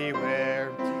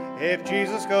anywhere. If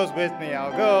Jesus goes with me,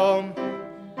 I'll go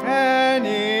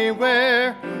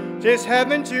anywhere. 'Tis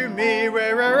heaven to me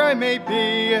wherever I may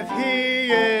be, if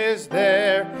he is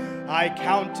there. I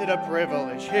count it a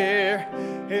privilege here,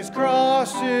 his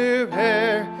cross to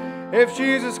bear. If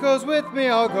Jesus goes with me,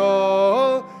 I'll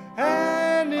go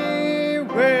anywhere.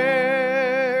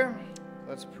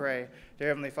 Let's pray. Dear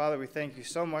Heavenly Father, we thank you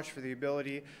so much for the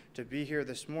ability to be here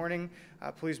this morning.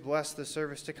 Please bless the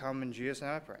service to come. In Jesus'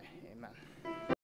 name I pray.